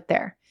habit to put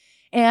there.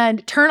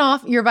 And turn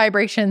off your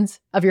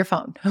vibrations of your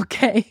phone,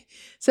 okay?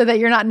 So that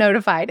you're not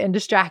notified and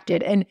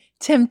distracted and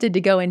tempted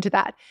to go into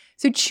that.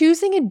 So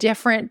choosing a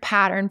different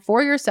pattern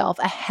for yourself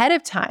ahead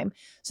of time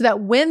so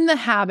that when the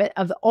habit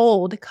of the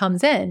old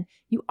comes in,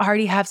 you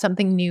already have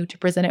something new to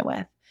present it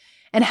with.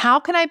 And how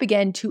can I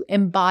begin to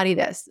embody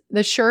this?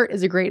 The shirt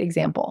is a great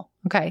example,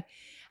 okay?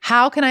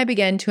 How can I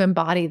begin to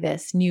embody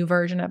this new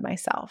version of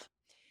myself?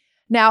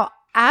 Now,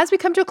 as we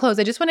come to a close,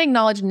 I just want to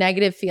acknowledge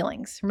negative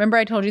feelings. Remember,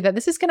 I told you that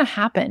this is going to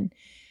happen.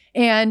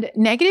 And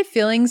negative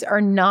feelings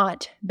are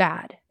not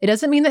bad. It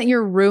doesn't mean that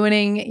you're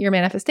ruining your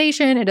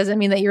manifestation. It doesn't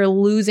mean that you're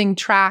losing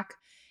track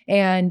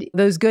and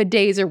those good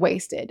days are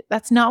wasted.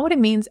 That's not what it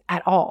means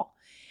at all.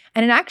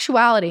 And in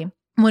actuality,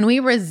 when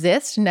we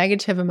resist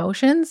negative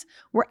emotions,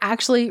 we're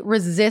actually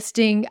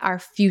resisting our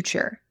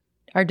future,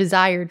 our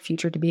desired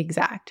future to be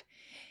exact.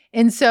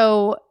 And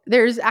so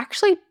there's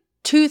actually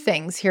two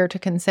things here to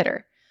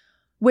consider,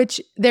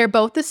 which they're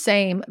both the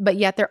same, but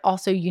yet they're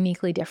also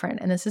uniquely different.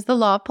 And this is the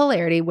law of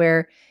polarity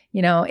where,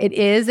 it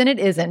is and it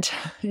isn't.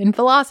 In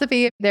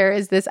philosophy, there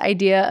is this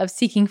idea of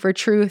seeking for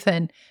truth,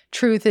 and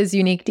truth is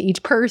unique to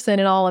each person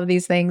and all of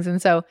these things.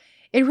 And so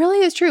it really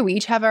is true. We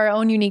each have our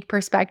own unique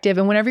perspective.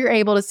 And whenever you're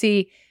able to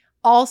see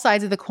all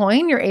sides of the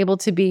coin, you're able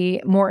to be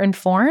more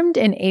informed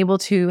and able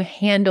to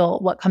handle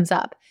what comes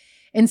up.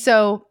 And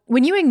so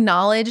when you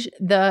acknowledge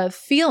the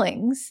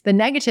feelings, the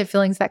negative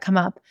feelings that come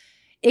up,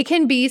 it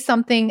can be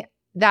something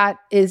that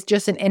is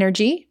just an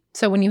energy.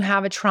 So when you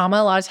have a trauma,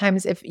 a lot of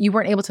times if you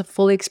weren't able to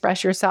fully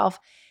express yourself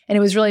and it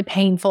was really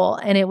painful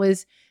and it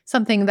was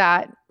something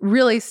that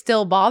really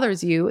still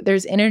bothers you,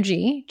 there's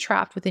energy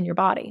trapped within your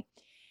body.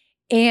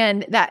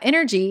 And that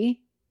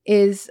energy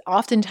is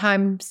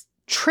oftentimes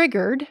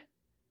triggered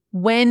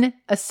when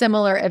a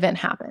similar event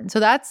happens. So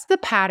that's the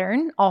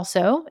pattern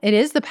also. It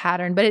is the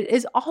pattern, but it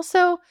is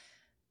also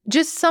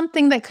just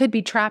something that could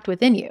be trapped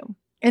within you.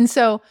 And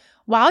so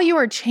while you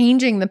are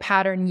changing the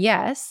pattern,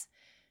 yes,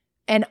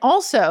 and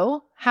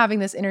also having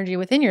this energy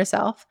within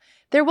yourself,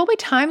 there will be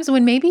times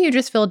when maybe you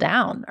just feel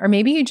down, or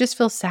maybe you just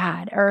feel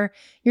sad, or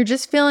you're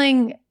just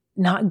feeling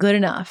not good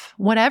enough,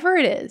 whatever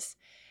it is.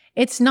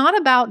 It's not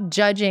about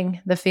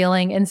judging the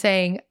feeling and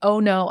saying, oh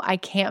no, I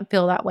can't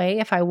feel that way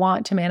if I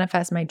want to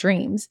manifest my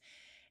dreams.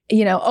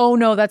 Oh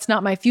no, that's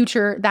not my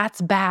future.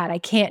 That's bad. I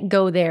can't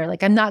go there.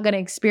 Like, I'm not going to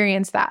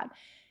experience that.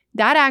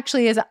 That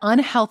actually is an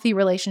unhealthy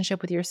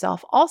relationship with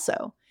yourself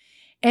also.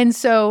 And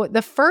so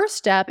the first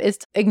step is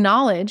to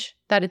acknowledge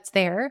that it's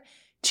there,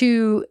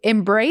 to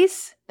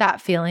embrace that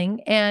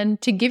feeling,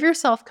 and to give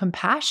yourself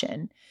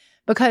compassion,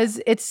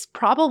 because it's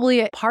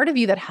probably a part of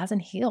you that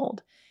hasn't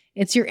healed.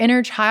 It's your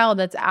inner child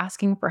that's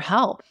asking for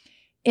help.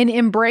 In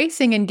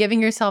embracing and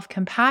giving yourself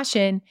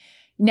compassion,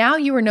 now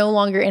you are no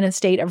longer in a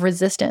state of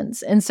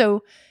resistance. And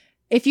so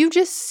if you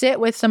just sit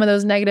with some of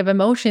those negative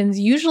emotions,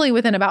 usually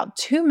within about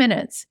 2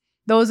 minutes,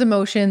 those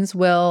emotions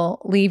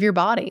will leave your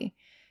body.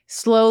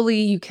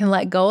 Slowly, you can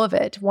let go of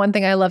it. One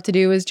thing I love to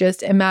do is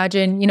just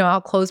imagine, I'll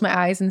close my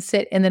eyes and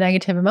sit in the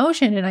negative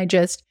emotion, and I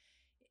just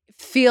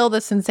feel the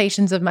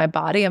sensations of my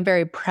body. I'm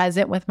very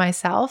present with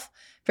myself,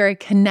 very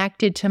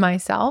connected to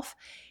myself,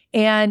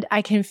 and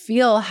I can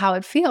feel how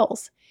it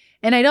feels.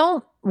 And I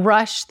don't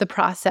rush the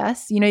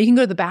process. You can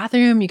go to the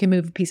bathroom, you can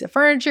move a piece of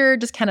furniture,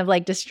 just kind of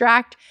like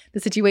distract the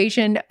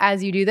situation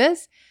as you do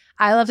this.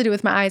 I love to do it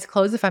with my eyes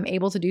closed if I'm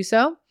able to do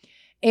so.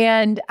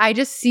 And I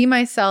just see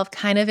myself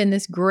kind of in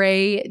this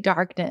gray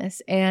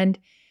darkness. And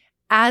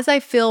as I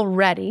feel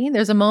ready,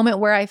 there's a moment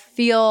where I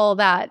feel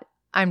that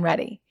I'm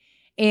ready.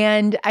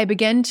 And I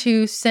begin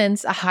to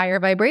sense a higher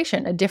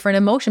vibration, a different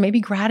emotion, maybe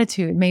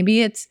gratitude,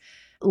 maybe it's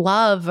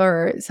love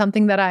or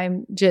something that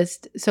I'm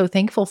just so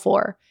thankful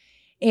for.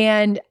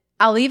 And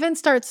I'll even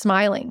start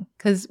smiling,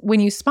 because when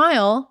you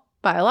smile,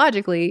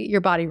 biologically,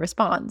 your body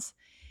responds.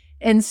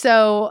 And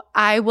so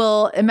I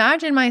will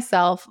imagine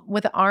myself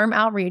with an arm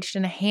outreached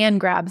and a hand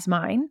grabs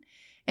mine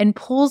and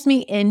pulls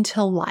me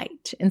into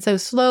light. And so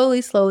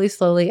slowly,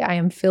 I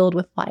am filled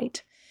with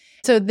light.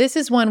 So this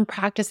is one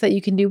practice that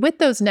you can do with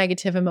those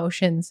negative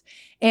emotions.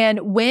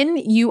 And when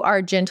you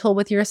are gentle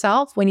with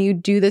yourself, when you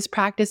do this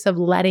practice of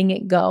letting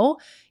it go,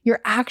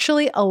 you're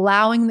actually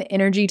allowing the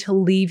energy to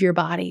leave your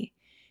body.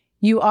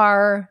 You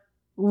are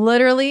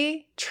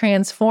literally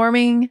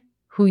transforming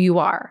who you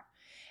are.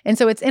 And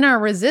so it's in our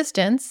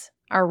resistance,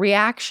 our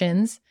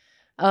reactions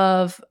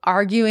of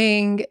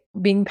arguing,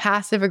 being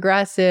passive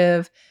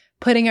aggressive,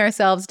 putting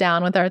ourselves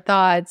down with our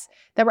thoughts,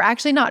 that we're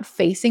actually not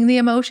facing the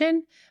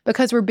emotion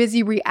because we're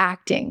busy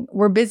reacting.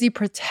 We're busy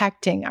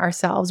protecting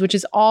ourselves, which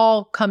is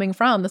all coming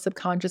from the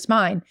subconscious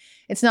mind.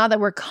 It's not that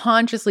we're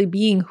consciously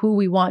being who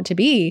we want to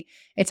be.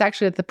 It's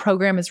actually that the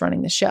program is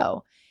running the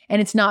show,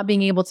 and it's not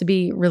being able to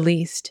be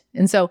released.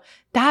 And so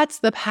that's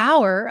the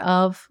power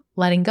of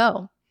letting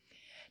go.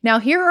 Now,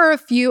 here are a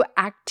few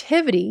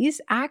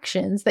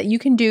actions that you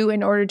can do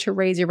in order to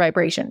raise your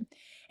vibration.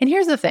 And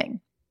here's the thing.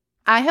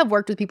 I have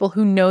worked with people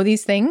who know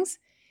these things,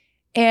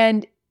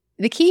 and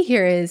the key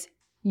here is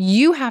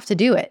you have to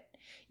do it.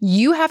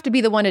 You have to be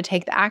the one to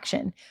take the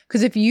action,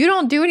 because if you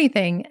don't do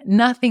anything,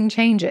 nothing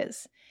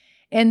changes.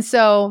 And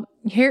so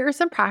here are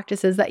some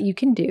practices that you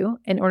can do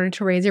in order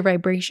to raise your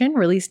vibration,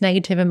 release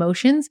negative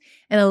emotions,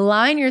 and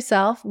align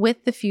yourself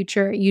with the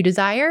future you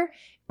desire,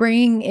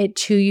 bringing it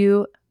to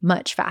you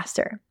much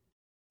faster.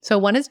 So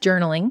one is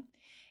journaling.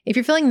 If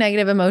you're feeling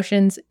negative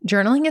emotions,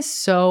 journaling is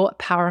so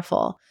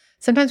powerful.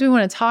 Sometimes we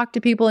want to talk to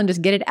people and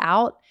just get it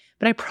out.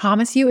 But I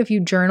promise you, if you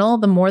journal,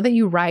 the more that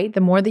you write, the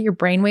more that your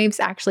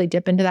brainwaves actually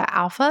dip into that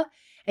alpha,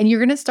 and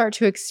you're going to start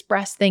to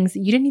express things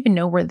that you didn't even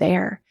know were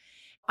there.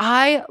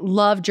 I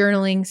love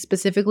journaling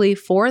specifically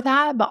for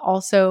that, but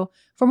also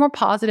for more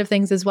positive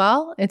things as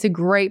well. It's a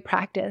great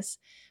practice.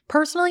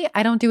 Personally,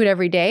 I don't do it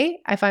every day.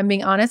 If I'm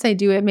being honest, I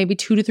do it maybe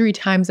 2 to 3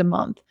 times a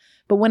month.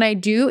 But when I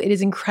do, it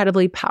is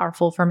incredibly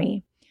powerful for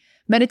me.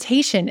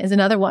 Meditation is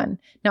another one.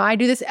 Now, I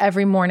do this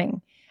every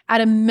morning.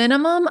 At a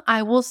minimum,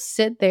 I will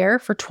sit there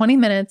for 20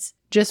 minutes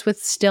just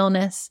with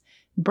stillness,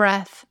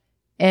 breath,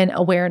 and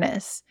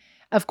awareness.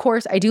 Of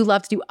course, I do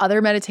love to do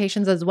other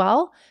meditations as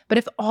well, but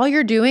if all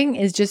you're doing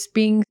is just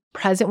being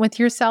present with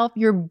yourself,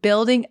 you're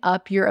building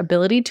up your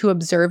ability to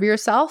observe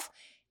yourself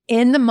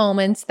in the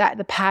moments that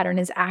the pattern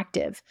is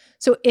active.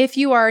 So if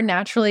you are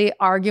naturally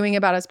arguing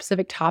about a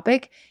specific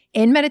topic,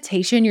 in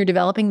meditation, you're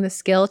developing the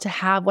skill to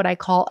have what I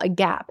call a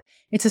gap.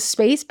 It's a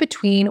space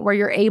between where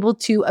you're able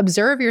to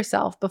observe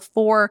yourself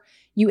before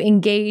you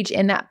engage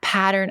in that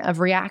pattern of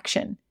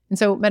reaction. And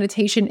so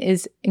meditation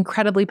is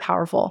incredibly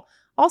powerful,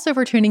 also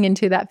for tuning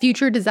into that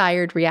future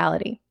desired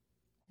reality.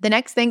 The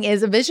next thing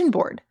is a vision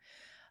board.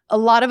 A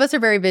lot of us are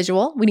very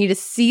visual. We need to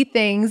see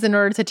things in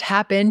order to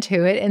tap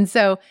into it. And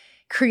so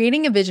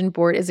Creating a vision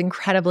board is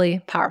incredibly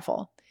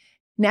powerful.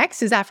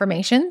 Next is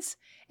affirmations.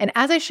 And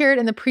as I shared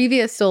in the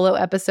previous solo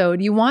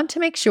episode, you want to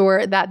make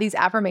sure that these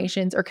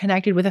affirmations are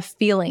connected with a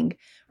feeling.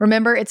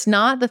 Remember, it's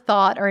not the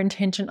thought or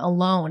intention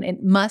alone.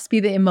 It must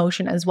be the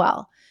emotion as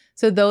well.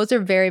 So those are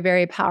very,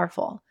 very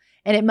powerful.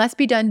 And it must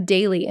be done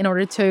daily in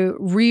order to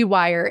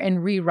rewire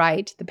and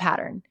rewrite the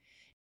pattern.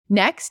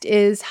 Next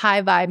is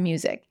high vibe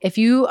music. If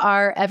you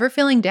are ever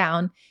feeling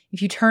down,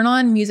 if you turn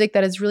on music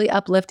that is really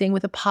uplifting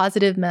with a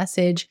positive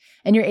message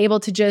and you're able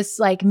to just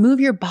like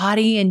move your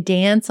body and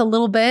dance a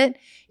little bit,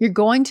 you're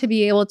going to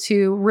be able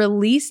to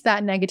release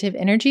that negative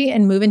energy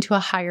and move into a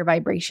higher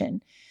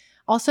vibration.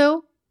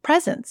 Also,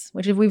 presence,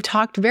 which we've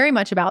talked very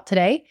much about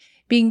today.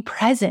 Being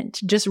present,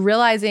 just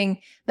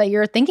realizing that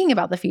you're thinking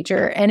about the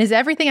future and is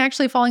everything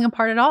actually falling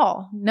apart at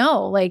all?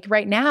 No, like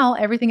right now,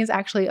 everything is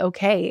actually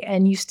okay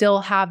and you still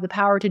have the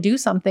power to do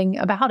something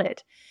about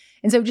it.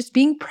 And so just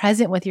being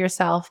present with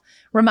yourself,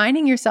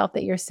 reminding yourself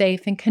that you're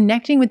safe and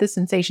connecting with the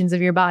sensations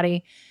of your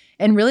body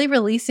and really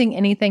releasing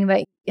anything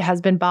that has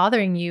been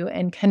bothering you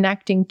and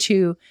connecting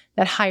to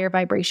that higher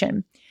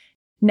vibration.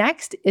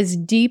 Next is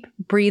deep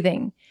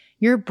breathing.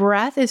 Your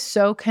breath is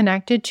so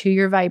connected to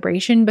your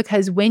vibration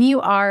because when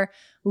you are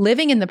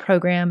living in the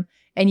program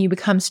and you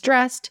become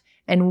stressed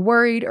and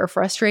worried or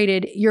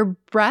frustrated, your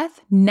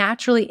breath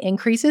naturally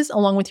increases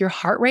along with your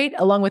heart rate,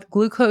 along with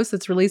glucose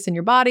that's released in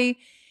your body,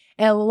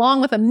 and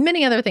along with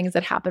many other things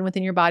that happen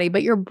within your body.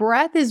 But your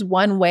breath is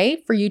one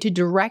way for you to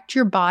direct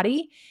your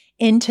body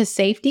into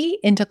safety,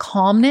 into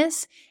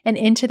calmness, and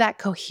into that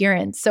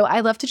coherence. So I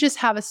love to just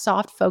have a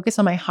soft focus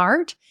on my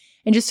heart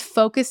and just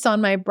focus on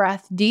my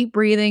breath, deep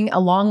breathing,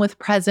 along with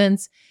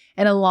presence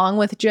and along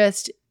with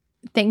just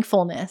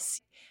thankfulness.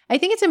 I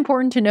think it's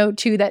important to note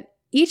too that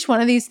each one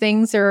of these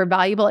things are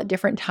valuable at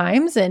different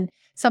times, and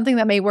something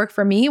that may work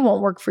for me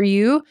won't work for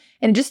you.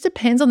 And it just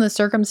depends on the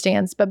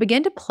circumstance, but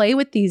begin to play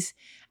with these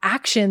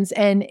actions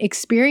and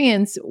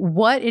experience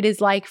what it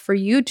is like for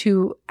you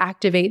to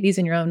activate these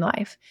in your own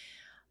life.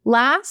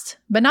 Last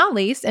but not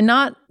least, and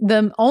not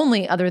the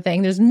only other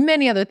thing, there's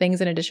many other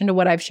things in addition to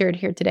what I've shared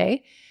here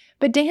today,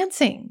 but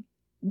dancing.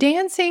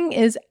 Dancing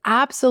is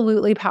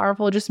absolutely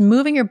powerful. Just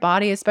moving your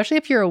body, especially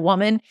if you're a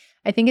woman.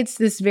 I think it's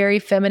this very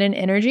feminine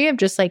energy of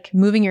just like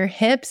moving your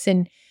hips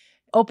and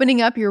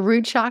opening up your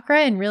root chakra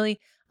and really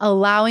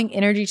allowing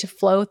energy to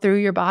flow through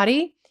your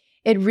body.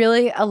 It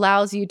really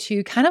allows you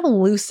to kind of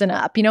loosen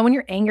up. You know, when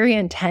you're angry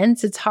and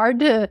tense, it's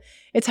hard to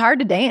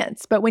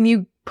dance. But when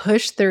you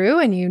push through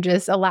and you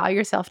just allow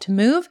yourself to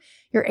move,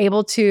 you're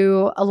able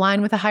to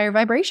align with a higher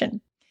vibration.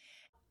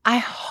 I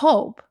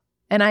hope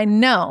and I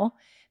know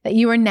that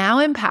you are now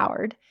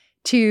empowered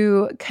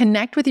to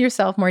connect with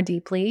yourself more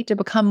deeply, to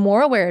become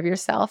more aware of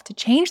yourself, to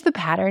change the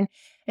pattern,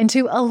 and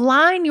to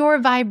align your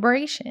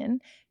vibration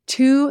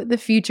to the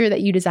future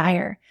that you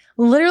desire,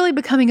 literally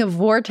becoming a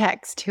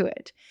vortex to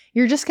it.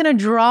 You're just going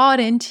to draw it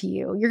into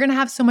you. You're going to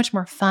have so much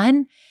more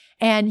fun,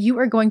 and you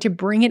are going to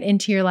bring it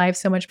into your life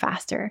so much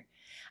faster.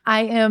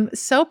 I am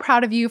so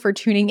proud of you for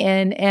tuning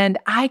in, and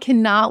I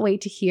cannot wait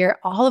to hear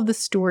all of the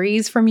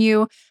stories from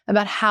you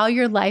about how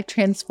your life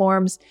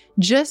transforms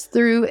just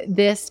through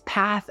this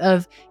path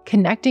of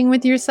connecting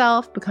with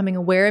yourself, becoming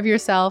aware of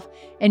yourself,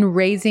 and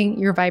raising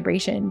your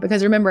vibration.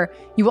 Because remember,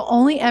 you will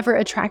only ever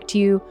attract to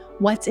you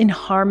what's in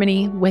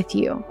harmony with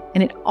you,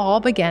 and it all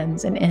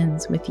begins and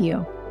ends with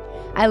you.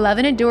 I love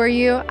and adore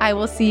you. I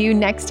will see you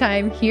next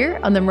time here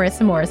on The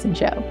Marissa Morrison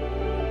Show.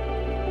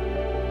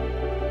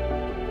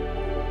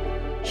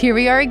 Here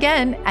we are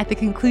again at the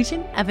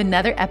conclusion of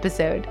another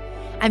episode.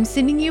 I'm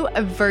sending you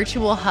a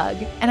virtual hug,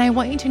 and I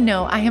want you to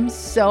know I am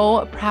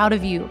so proud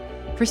of you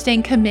for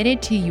staying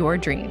committed to your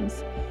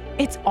dreams.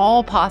 It's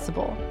all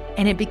possible,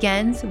 and it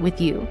begins with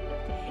you.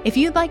 If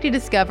you'd like to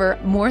discover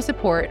more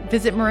support,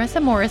 visit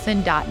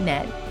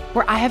marissamorrison.net,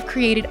 where I have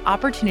created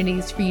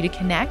opportunities for you to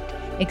connect,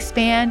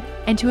 expand,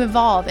 and to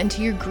evolve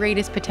into your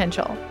greatest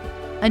potential.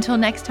 Until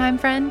next time,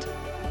 friend,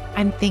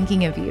 I'm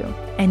thinking of you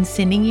and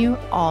sending you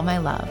all my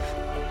love.